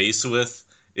same space with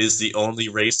is the only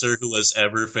racer who has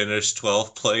ever finished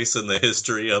 12th place in the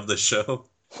history of the show.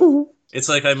 It's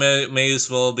like I may as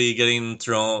well be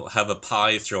have a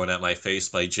pie thrown at my face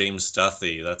by James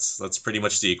Duthie. That's pretty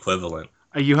much the equivalent.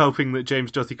 Are you hoping that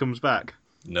James Duthie comes back?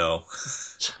 No.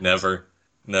 Never.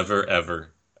 Never,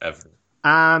 ever, ever.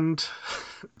 And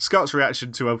Scott's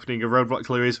reaction to opening a roadblock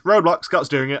clue is, roadblock, Scott's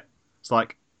doing it. It's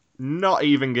like, not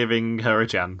even giving her a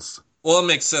chance. Well, it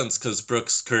makes sense, because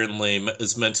Brooks currently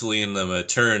is mentally in the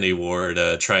maternity ward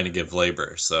trying to give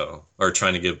labor, or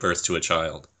trying to give birth to a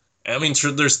child. I mean,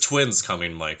 there's twins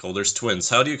coming, Michael. There's twins.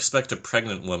 How do you expect a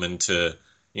pregnant woman to,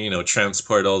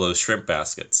 transport all those shrimp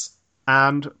baskets?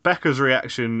 And Becca's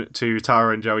reaction to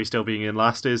Tara and Joey still being in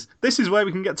last is, this is where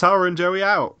we can get Tara and Joey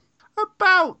out.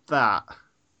 About that.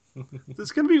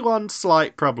 There's going to be one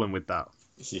slight problem with that.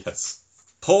 Yes.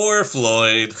 Poor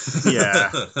Floyd.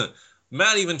 Yeah.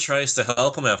 Matt even tries to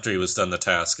help him after he was done the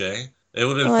task, eh? It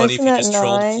would have been funny if he just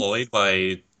trolled Floyd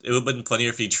It would have been funnier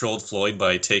if he trolled Floyd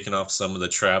by taking off some of the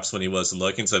traps when he wasn't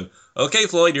looking and said, okay,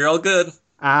 Floyd, you're all good.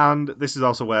 And this is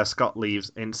also where Scott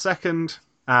leaves in second,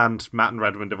 and Matt and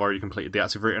Redmond have already completed the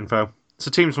active route info. So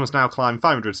teams must now climb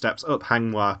 500 steps up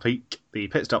Hangwa Peak, the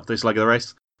pit stop for this leg of the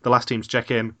race. The last team to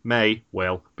check in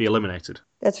will be eliminated.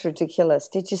 That's ridiculous.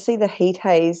 Did you see the heat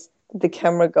haze the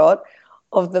camera got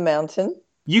of the mountain?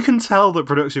 You can tell that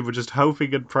production were just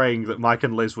hoping and praying that Mike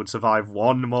and Liz would survive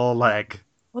one more leg.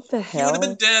 What the hell? He would have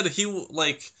been dead.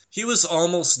 He was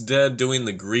almost dead doing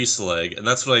the grease leg, and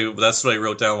that's what I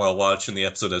wrote down while watching the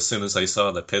episode. As soon as I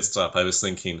saw the pit stop, I was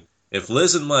thinking, if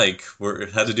Liz and Mike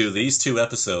had to do these 2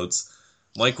 episodes,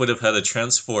 Mike would have had to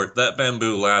transport that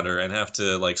bamboo ladder and have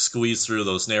to squeeze through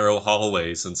those narrow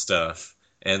hallways and stuff,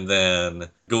 and then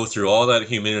go through all that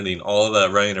humidity and all of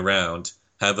that running around,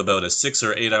 have about a 6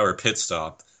 or 8 hour pit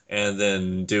stop, and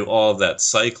then do all of that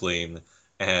cycling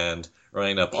and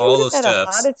running up all those steps. A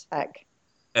heart attack.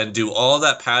 And do all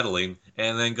that paddling,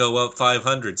 and then go up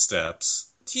 500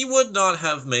 steps. He would not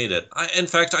have made it. In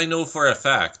fact, I know for a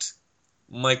fact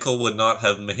Michael would not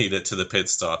have made it to the pit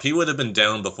stop. He would have been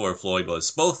down before Floyd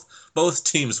was. Both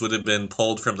teams would have been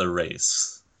pulled from the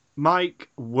race. Mike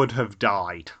would have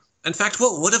died. In fact,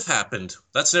 what would have happened?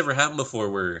 That's never happened before.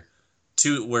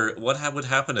 What would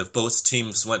happen if both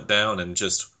teams went down and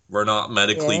just were not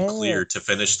medically cleared to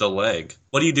finish the leg?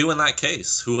 What do you do in that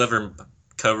case? Whoever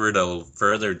covered a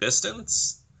further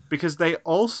distance? Because they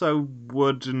also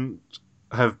wouldn't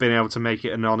have been able to make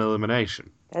it a non-elimination.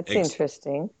 That's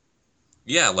interesting.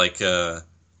 Yeah, like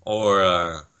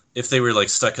or if they were like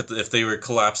stuck if they were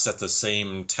collapsed at the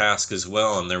same task as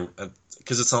well, and they're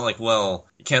because it's not like, well,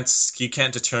 you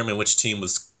can't determine which team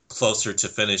was closer to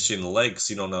finishing the leg, because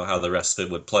you don't know how the rest of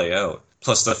it would play out.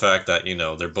 Plus the fact that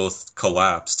they're both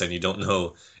collapsed, and you don't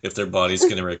know if their body's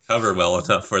going to recover well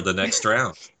enough for the next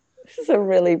round. This is a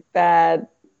really bad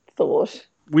thought.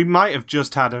 We might have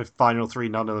just had a final three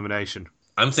non-elimination.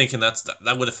 I'm thinking that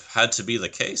would have had to be the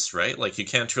case, right? Like, you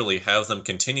can't really have them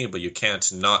continue, but you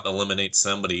can't not eliminate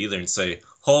somebody either and say,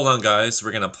 "Hold on, guys,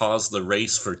 we're going to pause the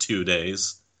race for 2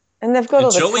 days." And they've got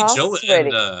all the tasks ready.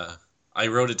 And I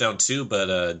wrote it down too,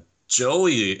 but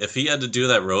Joey, if he had to do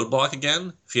that roadblock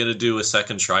again, if he had to do a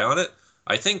second try on it,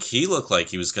 I think he looked like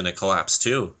he was going to collapse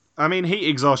too. I mean, heat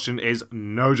exhaustion is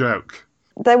no joke.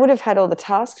 They would have had all the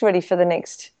tasks ready for the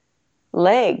next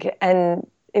leg, and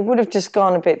it would have just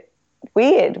gone a bit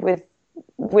weird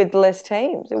with less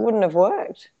teams. It wouldn't have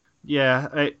worked.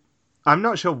 Yeah, I'm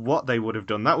not sure what they would have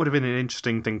done. That would have been an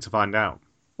interesting thing to find out.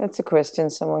 That's a question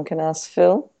someone can ask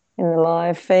Phil in the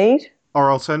live feed. Or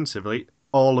alternatively,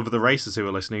 all of the racers who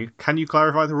are listening, can you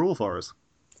clarify the rule for us?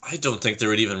 I don't think there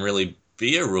would even really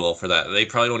be a rule for that. They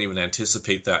probably don't even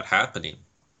anticipate that happening.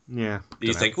 Yeah.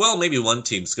 You think, well, maybe one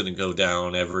team's going to go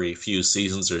down every few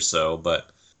seasons or so,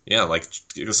 but yeah, like,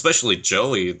 especially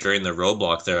Joey during the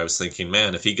roadblock there, I was thinking,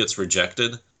 man, if he gets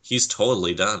rejected, he's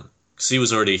totally done. Because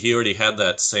he already had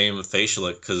that same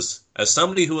facial, because as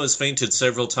somebody who has fainted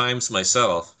several times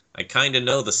myself, I kind of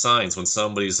know the signs when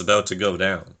somebody's about to go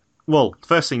down. Well,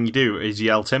 first thing you do is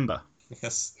yell timber.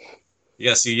 Yes.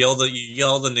 Yes, you yell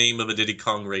the name of a Diddy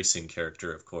Kong Racing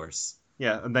character, of course.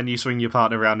 Yeah, and then you swing your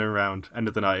partner round and round. End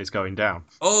of the night is going down.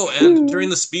 Oh, and during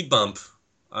the speed bump,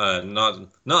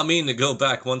 not meaning to go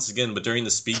back once again, but during the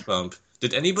speed bump,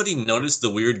 did anybody notice the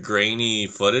weird grainy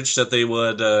footage that they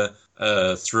would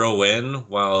throw in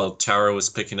while Tara was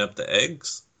picking up the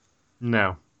eggs?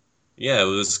 No. Yeah, it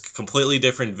was completely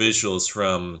different visuals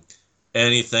from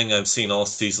anything I've seen all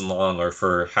season long, or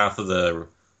for half of the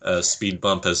speed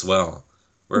bump as well.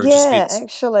 Where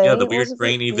actually. Yeah, the weird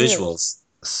grainy visuals.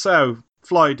 So,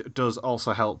 Floyd does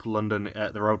also help London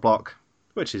at the roadblock,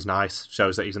 which is nice.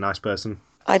 Shows that he's a nice person.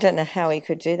 I don't know how he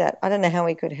could do that. I don't know how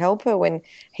he could help her when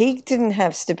he didn't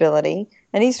have stability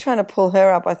and he's trying to pull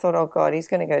her up. I thought, oh, God, he's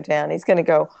going to go down. He's going to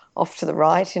go off to the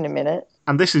right in a minute.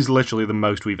 And this is literally the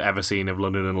most we've ever seen of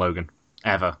London and Logan.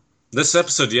 Ever. This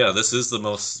episode, yeah, this is the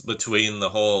most between the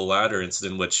whole ladder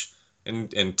incident, which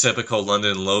in typical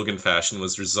London and Logan fashion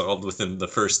was resolved within the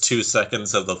first 2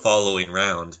 seconds of the following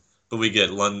round. But we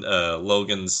get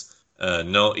Logan's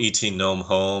eating Gnome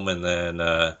home, and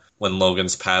then when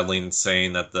Logan's paddling,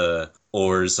 saying that the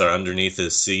oars are underneath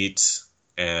his seat,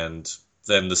 and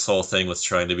then this whole thing with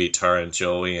trying to beat Tara and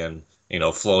Joey, and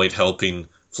Floyd helping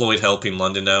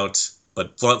London out,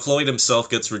 but Floyd himself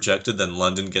gets rejected, then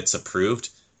London gets approved.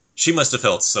 She must have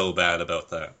felt so bad about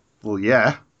that. Well,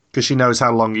 yeah, because she knows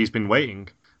how long he's been waiting.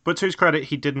 But to his credit,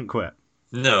 he didn't quit.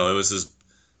 No, it was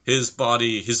his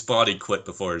body quit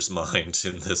before his mind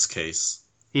in this case.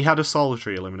 He had a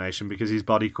solitary elimination because his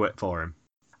body quit for him.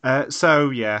 So,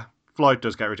 yeah, Floyd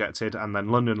does get rejected, and then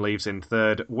London leaves in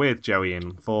third with Joey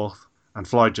in fourth, and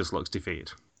Floyd just looks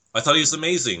defeated. I thought he was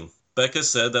amazing. Becca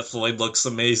said that Floyd looks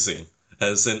amazing,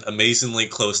 as in amazingly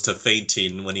close to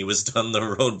fainting when he was done the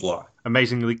roadblock.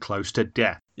 Amazingly close to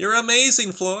death. You're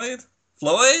amazing, Floyd!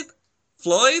 Floyd?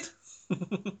 Floyd?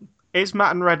 Is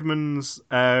Matt and Redmond's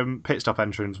pit stop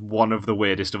entrance one of the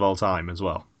weirdest of all time as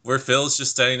well? Where Phil's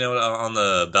just standing out on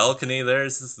the balcony there,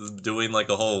 doing like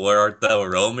a whole "Where Art Thou,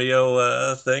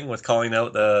 Romeo" thing with calling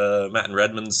out Matt and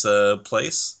Redmond's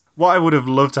place. What I would have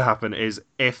loved to happen is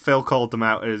if Phil called them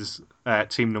out as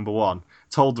team number one,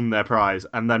 told them their prize,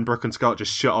 and then Brooke and Scott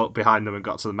just shut up behind them and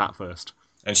got to the mat first.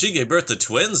 And she gave birth to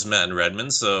twins, Matt and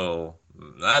Redmond, so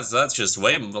that's just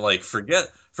way, like,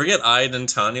 forget Ida and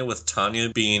Tanya, with Tanya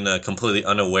being completely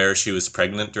unaware she was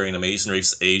pregnant during Amazing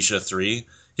Race Asia 3.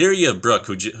 Here you have Brooke,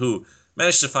 who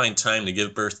managed to find time to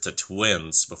give birth to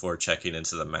twins before checking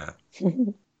into the mat.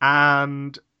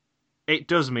 And it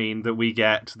does mean that we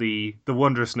get the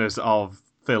wondrousness of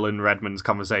Phil and Redmond's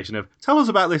conversation of, tell us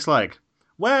about this leg.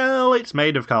 Well, it's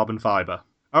made of carbon fibre.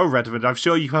 Oh, Redmond, I'm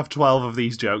sure you have 12 of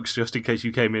these jokes just in case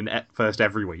you came in first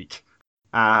every week.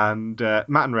 And Matt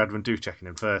and Redmond do check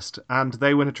in first, and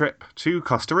they win a trip to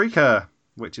Costa Rica,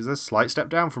 which is a slight step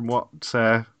down from what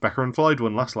Becca and Floyd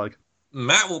won last leg.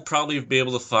 Matt will probably be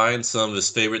able to find some of his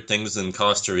favorite things in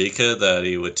Costa Rica that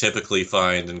he would typically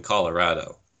find in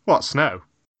Colorado. What, snow?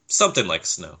 Something like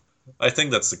snow. I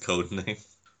think that's the code name.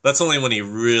 That's only when he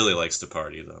really likes to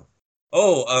party, though.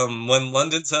 Oh, when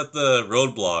London's at the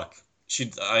roadblock,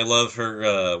 I love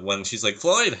her when she's like,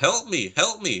 Floyd, help me,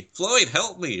 Floyd,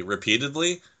 help me,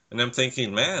 repeatedly. And I'm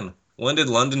thinking, man, when did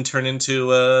London turn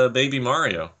into Baby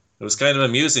Mario? It was kind of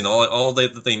amusing. All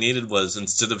that they needed was,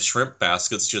 instead of shrimp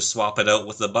baskets, just swap it out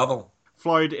with the bubble.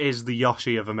 Floyd is the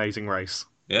Yoshi of Amazing Race.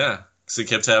 Yeah, because he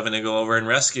kept having to go over and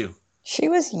rescue. She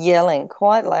was yelling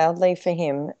quite loudly for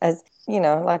him, as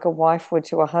like a wife would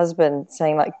to a husband,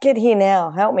 saying like, "Get here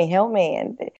now, help me."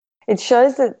 And it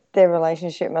shows that their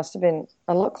relationship must have been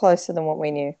a lot closer than what we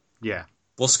knew. Yeah.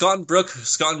 Well, Scott and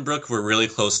Brooke were really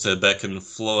close to Beck and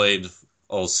Floyd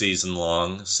all season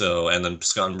long. So, and then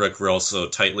Scott and Brooke were also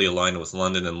tightly aligned with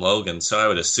London and Logan. So I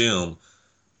would assume,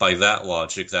 by that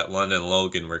logic, that London and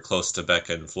Logan were close to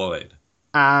Becca and Floyd.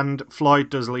 And Floyd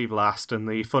does leave last, and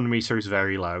the fun meter is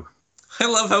very low. I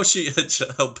love how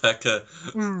Becca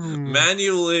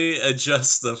manually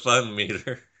adjusts the fun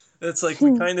meter. It's like,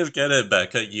 we kind of get it,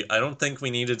 Becca. I don't think we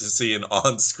needed to see an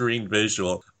on-screen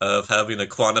visual of having a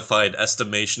quantified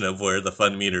estimation of where the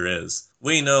fun meter is.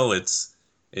 We know it's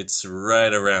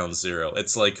right around 0.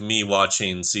 It's like me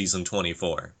watching season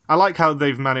 24. I like how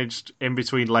they've managed, in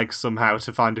between legs somehow,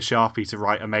 to find a Sharpie to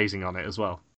write amazing on it as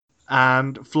well.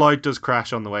 And Floyd does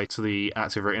crash on the way to the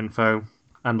active route info.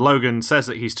 And Logan says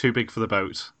that he's too big for the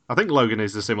boat. I think Logan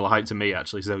is a similar height to me,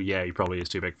 actually, so yeah, he probably is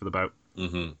too big for the boat.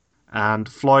 Mm-hmm. And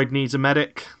Floyd needs a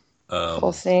medic.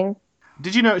 Poor thing.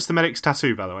 Did you notice the medic's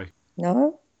tattoo, by the way?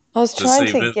 No? I was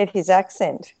trying to get his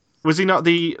accent. Was he not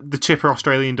the chipper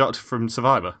Australian doctor from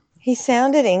Survivor? He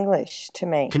sounded English to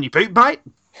me. Can you boot bite?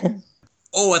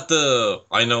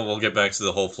 I know we'll get back to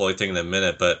the whole Floyd thing in a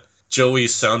minute, but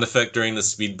Joey's sound effect during the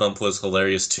speed bump was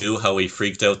hilarious too, how he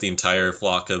freaked out the entire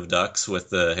flock of ducks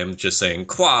with him just saying,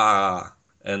 "Quah!"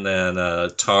 And then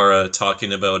Tara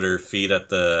talking about her feet at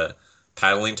the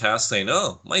paddling task, saying,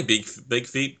 "Oh, my big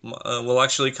feet will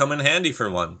actually come in handy for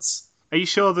once." Are you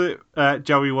sure that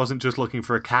Joey wasn't just looking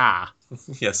for a car?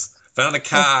 Yes. Found a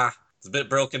car. It's a bit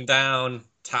broken down.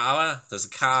 Tara, there's a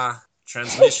car.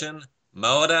 Transmission,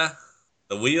 motor,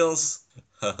 the wheels.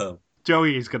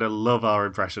 Joey is going to love our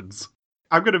impressions.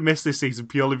 I'm going to miss this season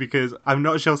purely because I'm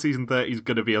not sure season 30 is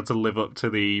going to be able to live up to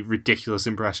the ridiculous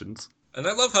impressions. And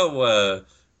I love how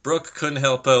Brooke couldn't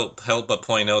help but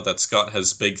point out that Scott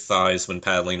has big thighs when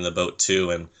paddling the boat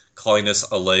too, and calling this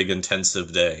a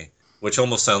leg-intensive day, which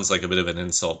almost sounds like a bit of an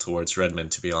insult towards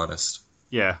Redmond, to be honest.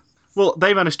 Yeah. Well,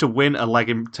 they managed to win a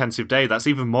leg-intensive day. That's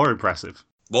even more impressive.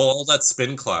 Well, all that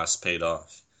spin class paid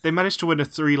off. They managed to win a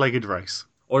 3-legged race.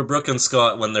 Or Brooke and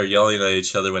Scott when they're yelling at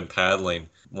each other when paddling,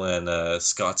 when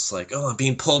Scott's like, "Oh, I'm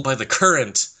being pulled by the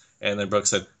current." And then Brooke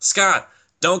said, "Scott,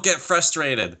 don't get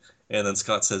frustrated." And then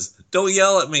Scott says, "Don't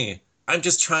yell at me. I'm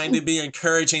just trying to be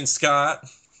encouraging, Scott."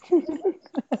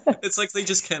 It's like they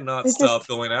just cannot stop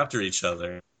going after each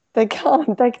other. They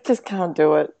can't. They just can't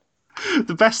do it.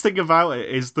 The best thing about it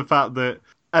is the fact that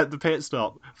at the pit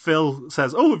stop, Phil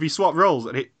says, "Oh, have you swapped roles?"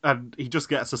 And he just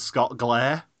gets a Scott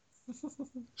glare.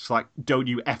 It's like, "Don't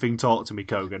you effing talk to me,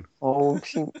 Kogan." Oh,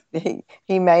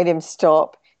 he made him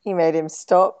stop. He made him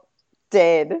stop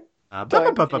dead.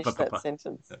 Don't finish that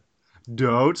sentence.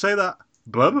 Don't say that.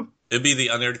 It'd be the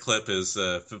unaired clip is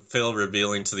Phil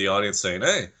revealing to the audience saying,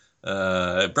 "Hey,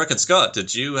 Brooke and Scott,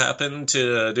 did you happen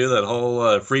to do that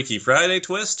whole Freaky Friday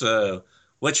twist?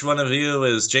 Which one of you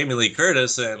is Jamie Lee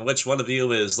Curtis and which one of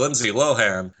you is Lindsay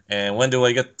Lohan? And when do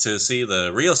I get to see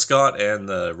the real Scott and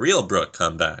the real Brooke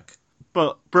come back?"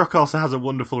 But Brooke also has a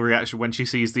wonderful reaction when she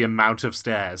sees the amount of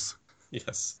stairs.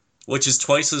 Yes. Which is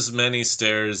twice as many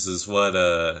stairs as what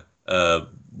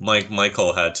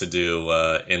Michael had to do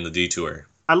in the detour.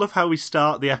 I love how we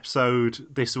start the episode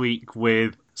this week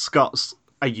with Scott's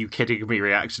 "Are you kidding me"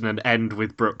 reaction and end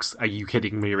with Brooke's "Are you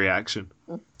kidding me" reaction.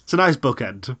 It's a nice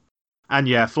bookend. And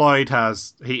yeah, Floyd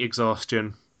has heat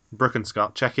exhaustion. Brooke and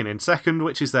Scott checking in second,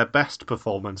 which is their best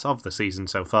performance of the season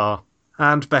so far.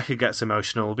 And Becca gets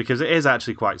emotional because it is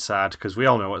actually quite sad because we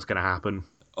all know what's going to happen.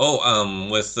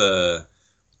 With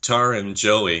Tara and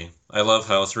Joey, I love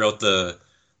how throughout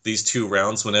these 2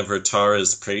 rounds, whenever Tara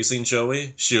is praising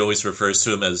Joey, she always refers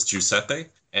to him as Giuseppe.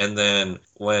 And then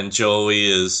when Joey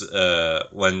is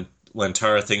when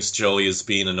Tara thinks Joey is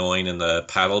being annoying in the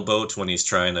paddle boat when he's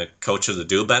trying to coach her to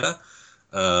do better,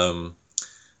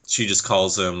 she just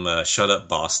calls him "Shut Up,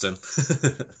 Boston."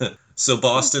 So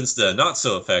Boston's the not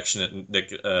so affectionate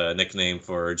nickname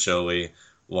for Joey,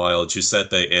 while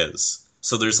Giuseppe is.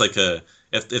 So there's like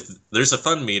if there's a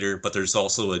fun meter, but there's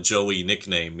also a Joey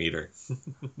nickname meter.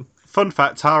 Fun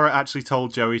fact, Tara actually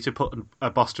told Joey to put a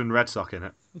Boston Red Sox in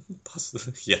it.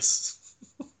 Yes.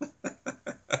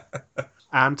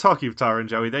 And talking of Tara and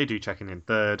Joey, they do check in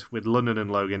third, with London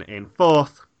and Logan in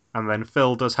fourth. And then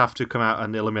Phil does have to come out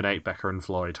and eliminate Becca and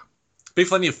Floyd. It'd be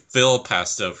funny if Phil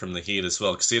passed out from the heat as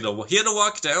well, because he had to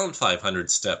walk down 500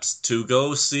 steps to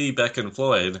go see Beck and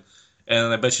Floyd,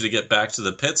 and I bet you to get back to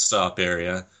the pit stop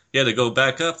area, he had to go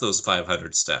back up those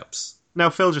 500 steps. No,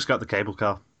 Phil just got the cable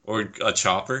car. Or a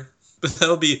chopper. That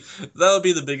would be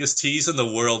the biggest tease in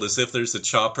the world, is if there's a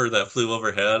chopper that flew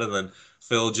overhead, and then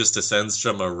Phil just descends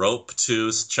from a rope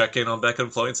to check in on Beck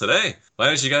and Floyd and said, "Hey, why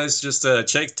don't you guys just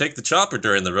take the chopper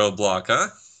during the roadblock, huh?"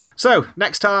 So,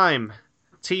 next time,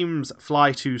 teams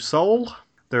fly to Seoul.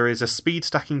 There is a speed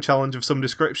stacking challenge of some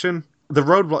description. The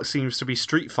roadblock seems to be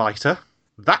Street Fighter.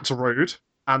 That's rude.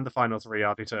 And the final 3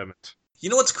 are determined. You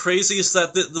know what's crazy is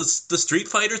that the Street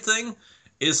Fighter thing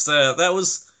is that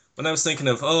was when I was thinking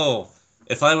of,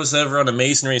 if I was ever on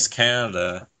Amazing Race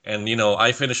Canada and,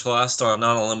 I finished last on a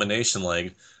non-elimination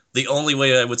leg, the only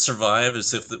way I would survive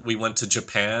is if we went to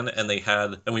Japan and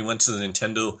we went to the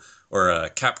Nintendo or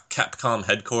Capcom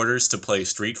headquarters to play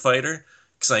Street Fighter,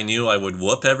 because I knew I would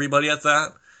whoop everybody at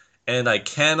that. And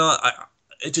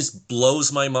it just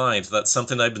blows my mind that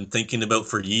something I've been thinking about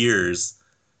for years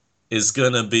is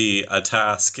going to be a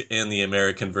task in the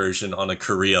American version on a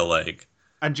Korea leg.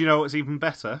 And do you know what's even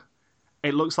better?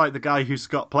 It looks like the guy who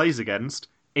Scott plays against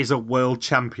is a world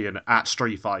champion at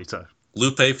Street Fighter.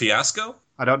 Lupe Fiasco?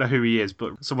 I don't know who he is,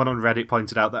 but someone on Reddit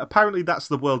pointed out that apparently that's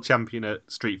the world champion at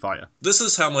Street Fighter. This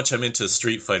is how much I'm into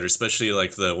Street Fighter, especially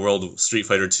like the Street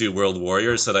Fighter 2 World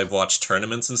Warriors, that I've watched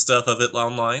tournaments and stuff of it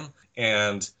online.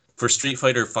 And for Street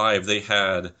Fighter 5, they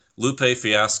had Lupe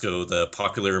Fiasco, the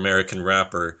popular American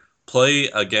rapper, play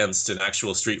against an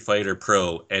actual Street Fighter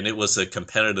pro, and it was a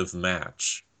competitive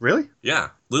match. Really? Yeah.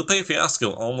 Lupe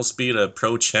Fiasco almost beat a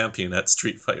pro champion at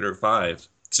Street Fighter 5.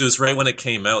 So it was right when it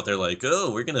came out, they're like,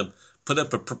 we're going to put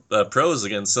up pros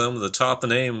against some of the top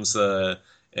names, or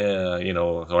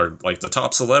like the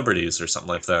top celebrities or something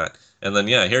like that. And then,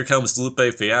 here comes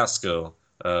Lupe Fiasco,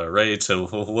 ready to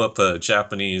whoop a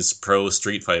Japanese pro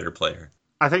Street Fighter player.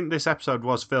 I think this episode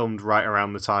was filmed right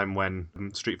around the time when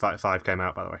Street Fighter V came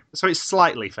out, by the way. So it's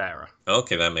slightly fairer.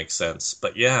 Okay, that makes sense.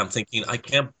 But I'm thinking,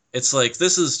 it's like,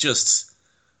 this is just...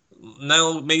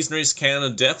 Now, Amazing Race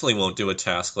Canada definitely won't do a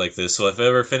task like this, so if I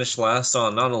ever finish last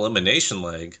on non-elimination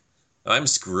leg, I'm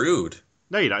screwed.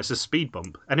 No, you're not. It's a speed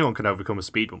bump. Anyone can overcome a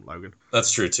speed bump, Logan.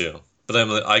 That's true, too.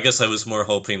 But I guess I was more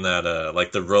hoping that,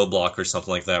 like, the roadblock or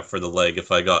something like that for the leg,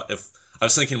 I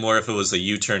was thinking more if it was a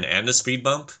U-turn and a speed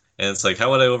bump, and it's like,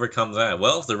 how would I overcome that?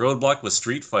 Well, if the roadblock was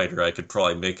Street Fighter, I could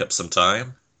probably make up some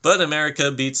time. But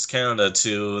America beats Canada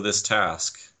to this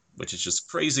task, which is just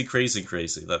crazy, crazy,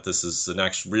 crazy that this is an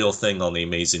actual real thing on the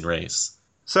Amazing Race.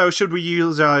 So, should we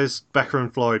eulogize Becca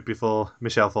and Floyd before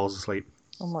Michelle falls asleep?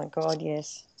 Oh my god,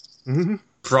 yes.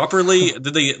 Properly?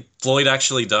 Floyd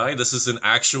actually die? This is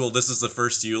the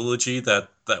first eulogy that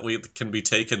we can be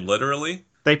taken literally?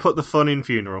 They put the fun in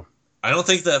funeral. I don't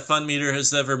think that fun meter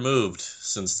has ever moved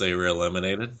since they were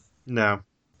eliminated. No.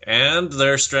 And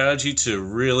their strategy to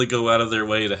really go out of their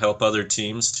way to help other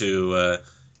teams to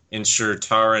ensure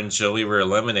Tara and Joey were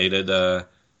eliminated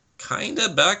kind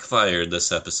of backfired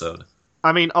this episode.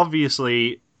 I mean,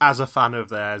 obviously, as a fan of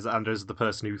theirs and as the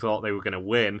person who thought they were going to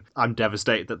win, I'm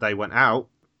devastated that they went out.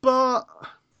 But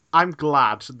I'm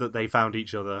glad that they found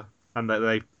each other and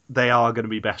that they are going to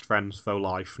be best friends for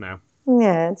life now.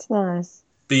 Yeah, it's nice.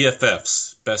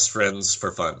 BFFs, best friends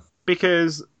for fun.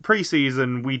 Because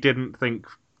pre-season, we didn't think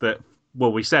that...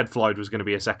 Well, we said Floyd was going to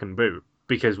be a second boot,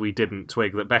 because we didn't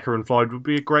twig that Becca and Floyd would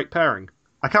be a great pairing.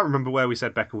 I can't remember where we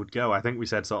said Becca would go. I think we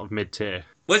said sort of mid-tier.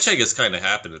 Which I guess kind of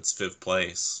happened. It's 5th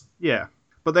place. Yeah.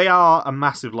 But they are a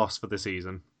massive loss for the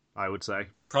season, I would say.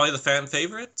 Probably the fan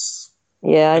favorites?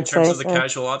 Yeah, in terms of the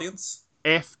casual audience?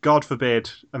 If, God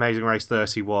forbid, Amazing Race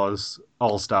 30 was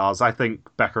All-Stars, I think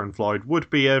Becca and Floyd would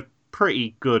be a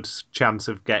pretty good chance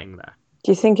of getting there.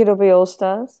 Do you think it'll be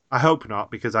All-Stars? I hope not,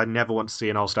 because I never want to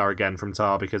see an All-Star again from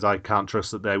Tar, because I can't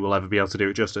trust that they will ever be able to do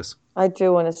it justice. I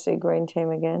do want to see Green Team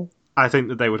again. I think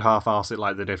that they would half-arse it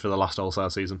like they did for the last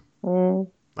All-Star season.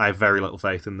 I have very little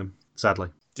faith in them, sadly.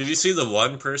 Did you see the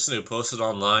one person who posted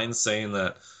online saying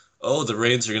that, the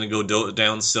ratings are going to go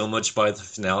down so much by the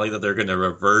finale that they're going to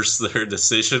reverse their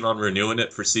decision on renewing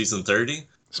it for season 30?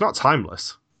 It's not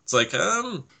timeless. It's like,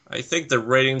 I think the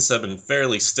ratings have been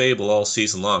fairly stable all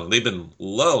season long. They've been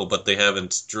low, but they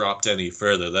haven't dropped any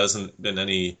further. There hasn't been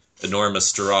any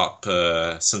enormous drop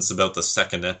since about the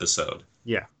 2nd episode.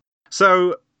 Yeah.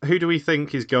 So, who do we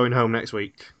think is going home next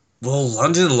week? Will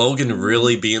London and Logan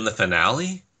really be in the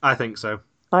finale? I think so.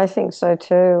 I think so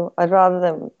too. I'd rather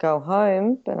them go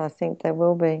home, but I think they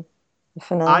will be the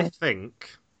finale. I think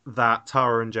that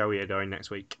Tara and Joey are going next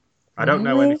week. I don't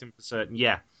know anything for certain.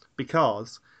 Yeah,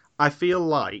 because I feel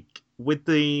like with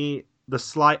the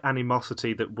slight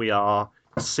animosity that we are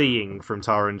seeing from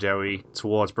Tara and Joey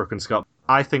towards Brooke and Scott,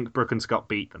 I think Brooke and Scott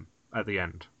beat them at the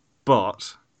end.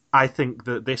 But I think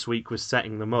that this week was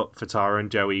setting them up for Tara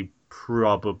and Joey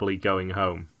probably going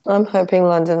home. I'm hoping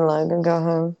London and Logan go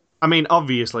home. I mean,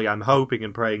 obviously, I'm hoping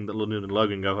and praying that London and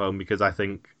Logan go home because I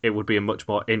think it would be a much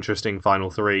more interesting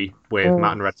final three with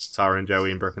Matt and Red, Tara and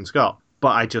Joey, and Brooke and Scott.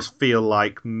 But I just feel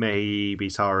like maybe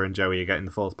Tara and Joey are getting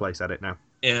the fourth place edit now.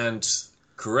 And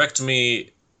correct me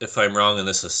if I'm wrong in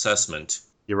this assessment.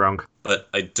 You're wrong. But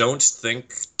I don't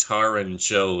think Tara and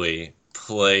Joey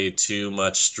play too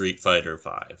much Street Fighter V.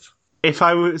 If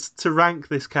I was to rank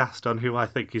this cast on who I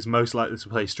think is most likely to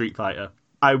play Street Fighter,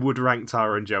 I would rank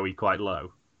Tara and Joey quite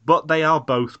low. But they are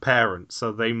both parents,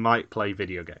 so they might play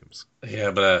video games.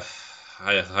 Yeah, but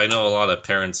I know a lot of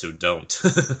parents who don't.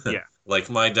 Yeah. Like,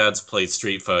 my dad's played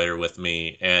Street Fighter with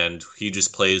me, and he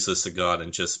just plays as a god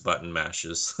and just button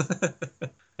mashes.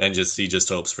 And he just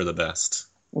hopes for the best.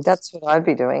 That's what I'd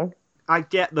be doing. I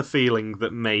get the feeling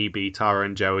that maybe Tara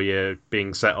and Joey are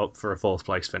being set up for a fourth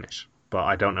place finish, but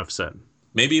I don't know for certain.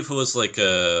 Maybe if it was like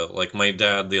my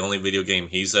dad, the only video game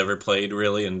he's ever played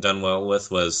really and done well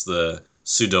with was the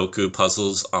Sudoku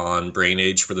puzzles on Brain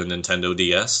Age for the Nintendo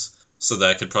DS. So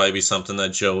that could probably be something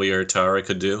that Joey or Tara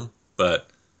could do. But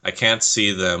I can't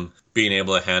see them being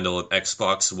able to handle an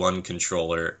Xbox One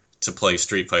controller to play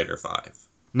Street Fighter V.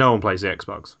 No one plays the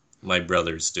Xbox. My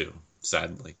brothers do,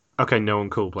 sadly. Okay, no one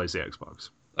cool plays the Xbox.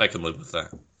 I can live with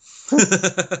that.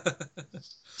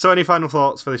 So any final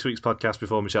thoughts for this week's podcast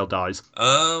before Michelle dies?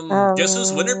 Guess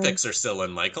whose winner picks are still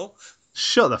in, Michael?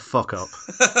 Shut the fuck up.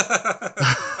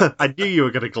 I knew you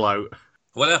were going to gloat.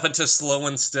 What happened to Slow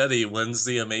and Steady wins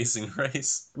the Amazing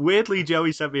Race? Weirdly,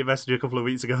 Joey sent me a message a couple of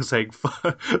weeks ago saying,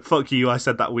 fuck you, I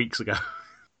said that weeks ago.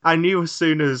 I knew as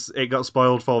soon as it got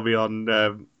spoiled for me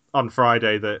on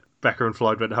Friday that Becca and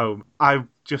Floyd went home. I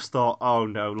just thought, oh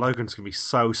no, Logan's going to be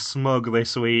so smug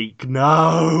this week.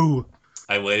 No!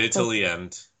 I waited till the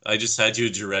end. I just had you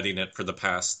dreading it for the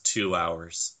past 2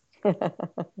 hours.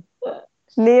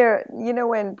 Near,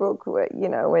 when Brooke,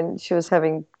 when she was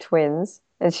having twins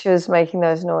and she was making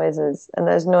those noises, and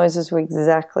those noises were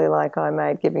exactly like I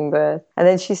made giving birth. And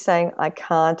then she's saying, I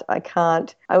can't.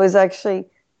 I was actually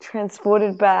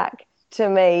transported back to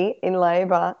me in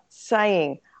labour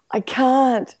saying, I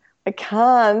can't,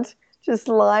 just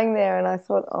lying there. And I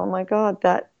thought, oh my God,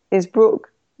 that is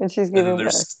Brooke. And she's giving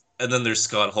birth. And then there's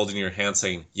Scott holding your hand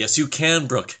saying, yes, you can,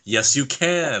 Brooke. Yes, you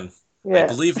can. Yeah. I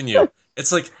believe in you.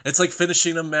 It's like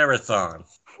finishing a marathon.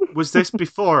 Was this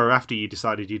before or after you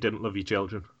decided you didn't love your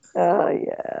children? Oh,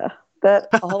 yeah. That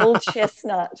old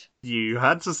chestnut. You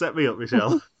had to set me up,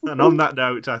 Michelle. And on that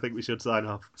note, I think we should sign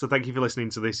off. So thank you for listening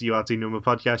to this URT Number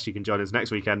podcast. You can join us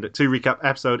next weekend to recap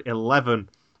episode 11.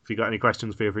 If you've got any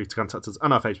questions, feel free to contact us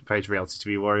on our Facebook page, Reality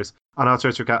TV Warriors, on our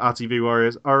Twitter account, RTV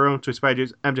Warriors, our own Twitter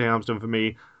pages, MJ Armstrong for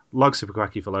me, Log Super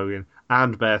Quacky for Logan,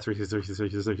 and Bear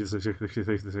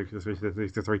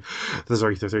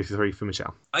 333 for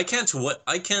Michelle. I can't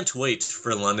wait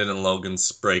for London and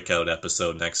Logan's breakout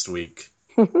episode next week.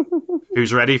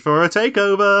 Who's ready for a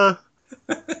takeover?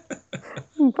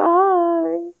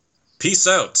 Bye. Peace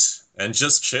out, and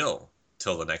just chill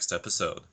till the next episode.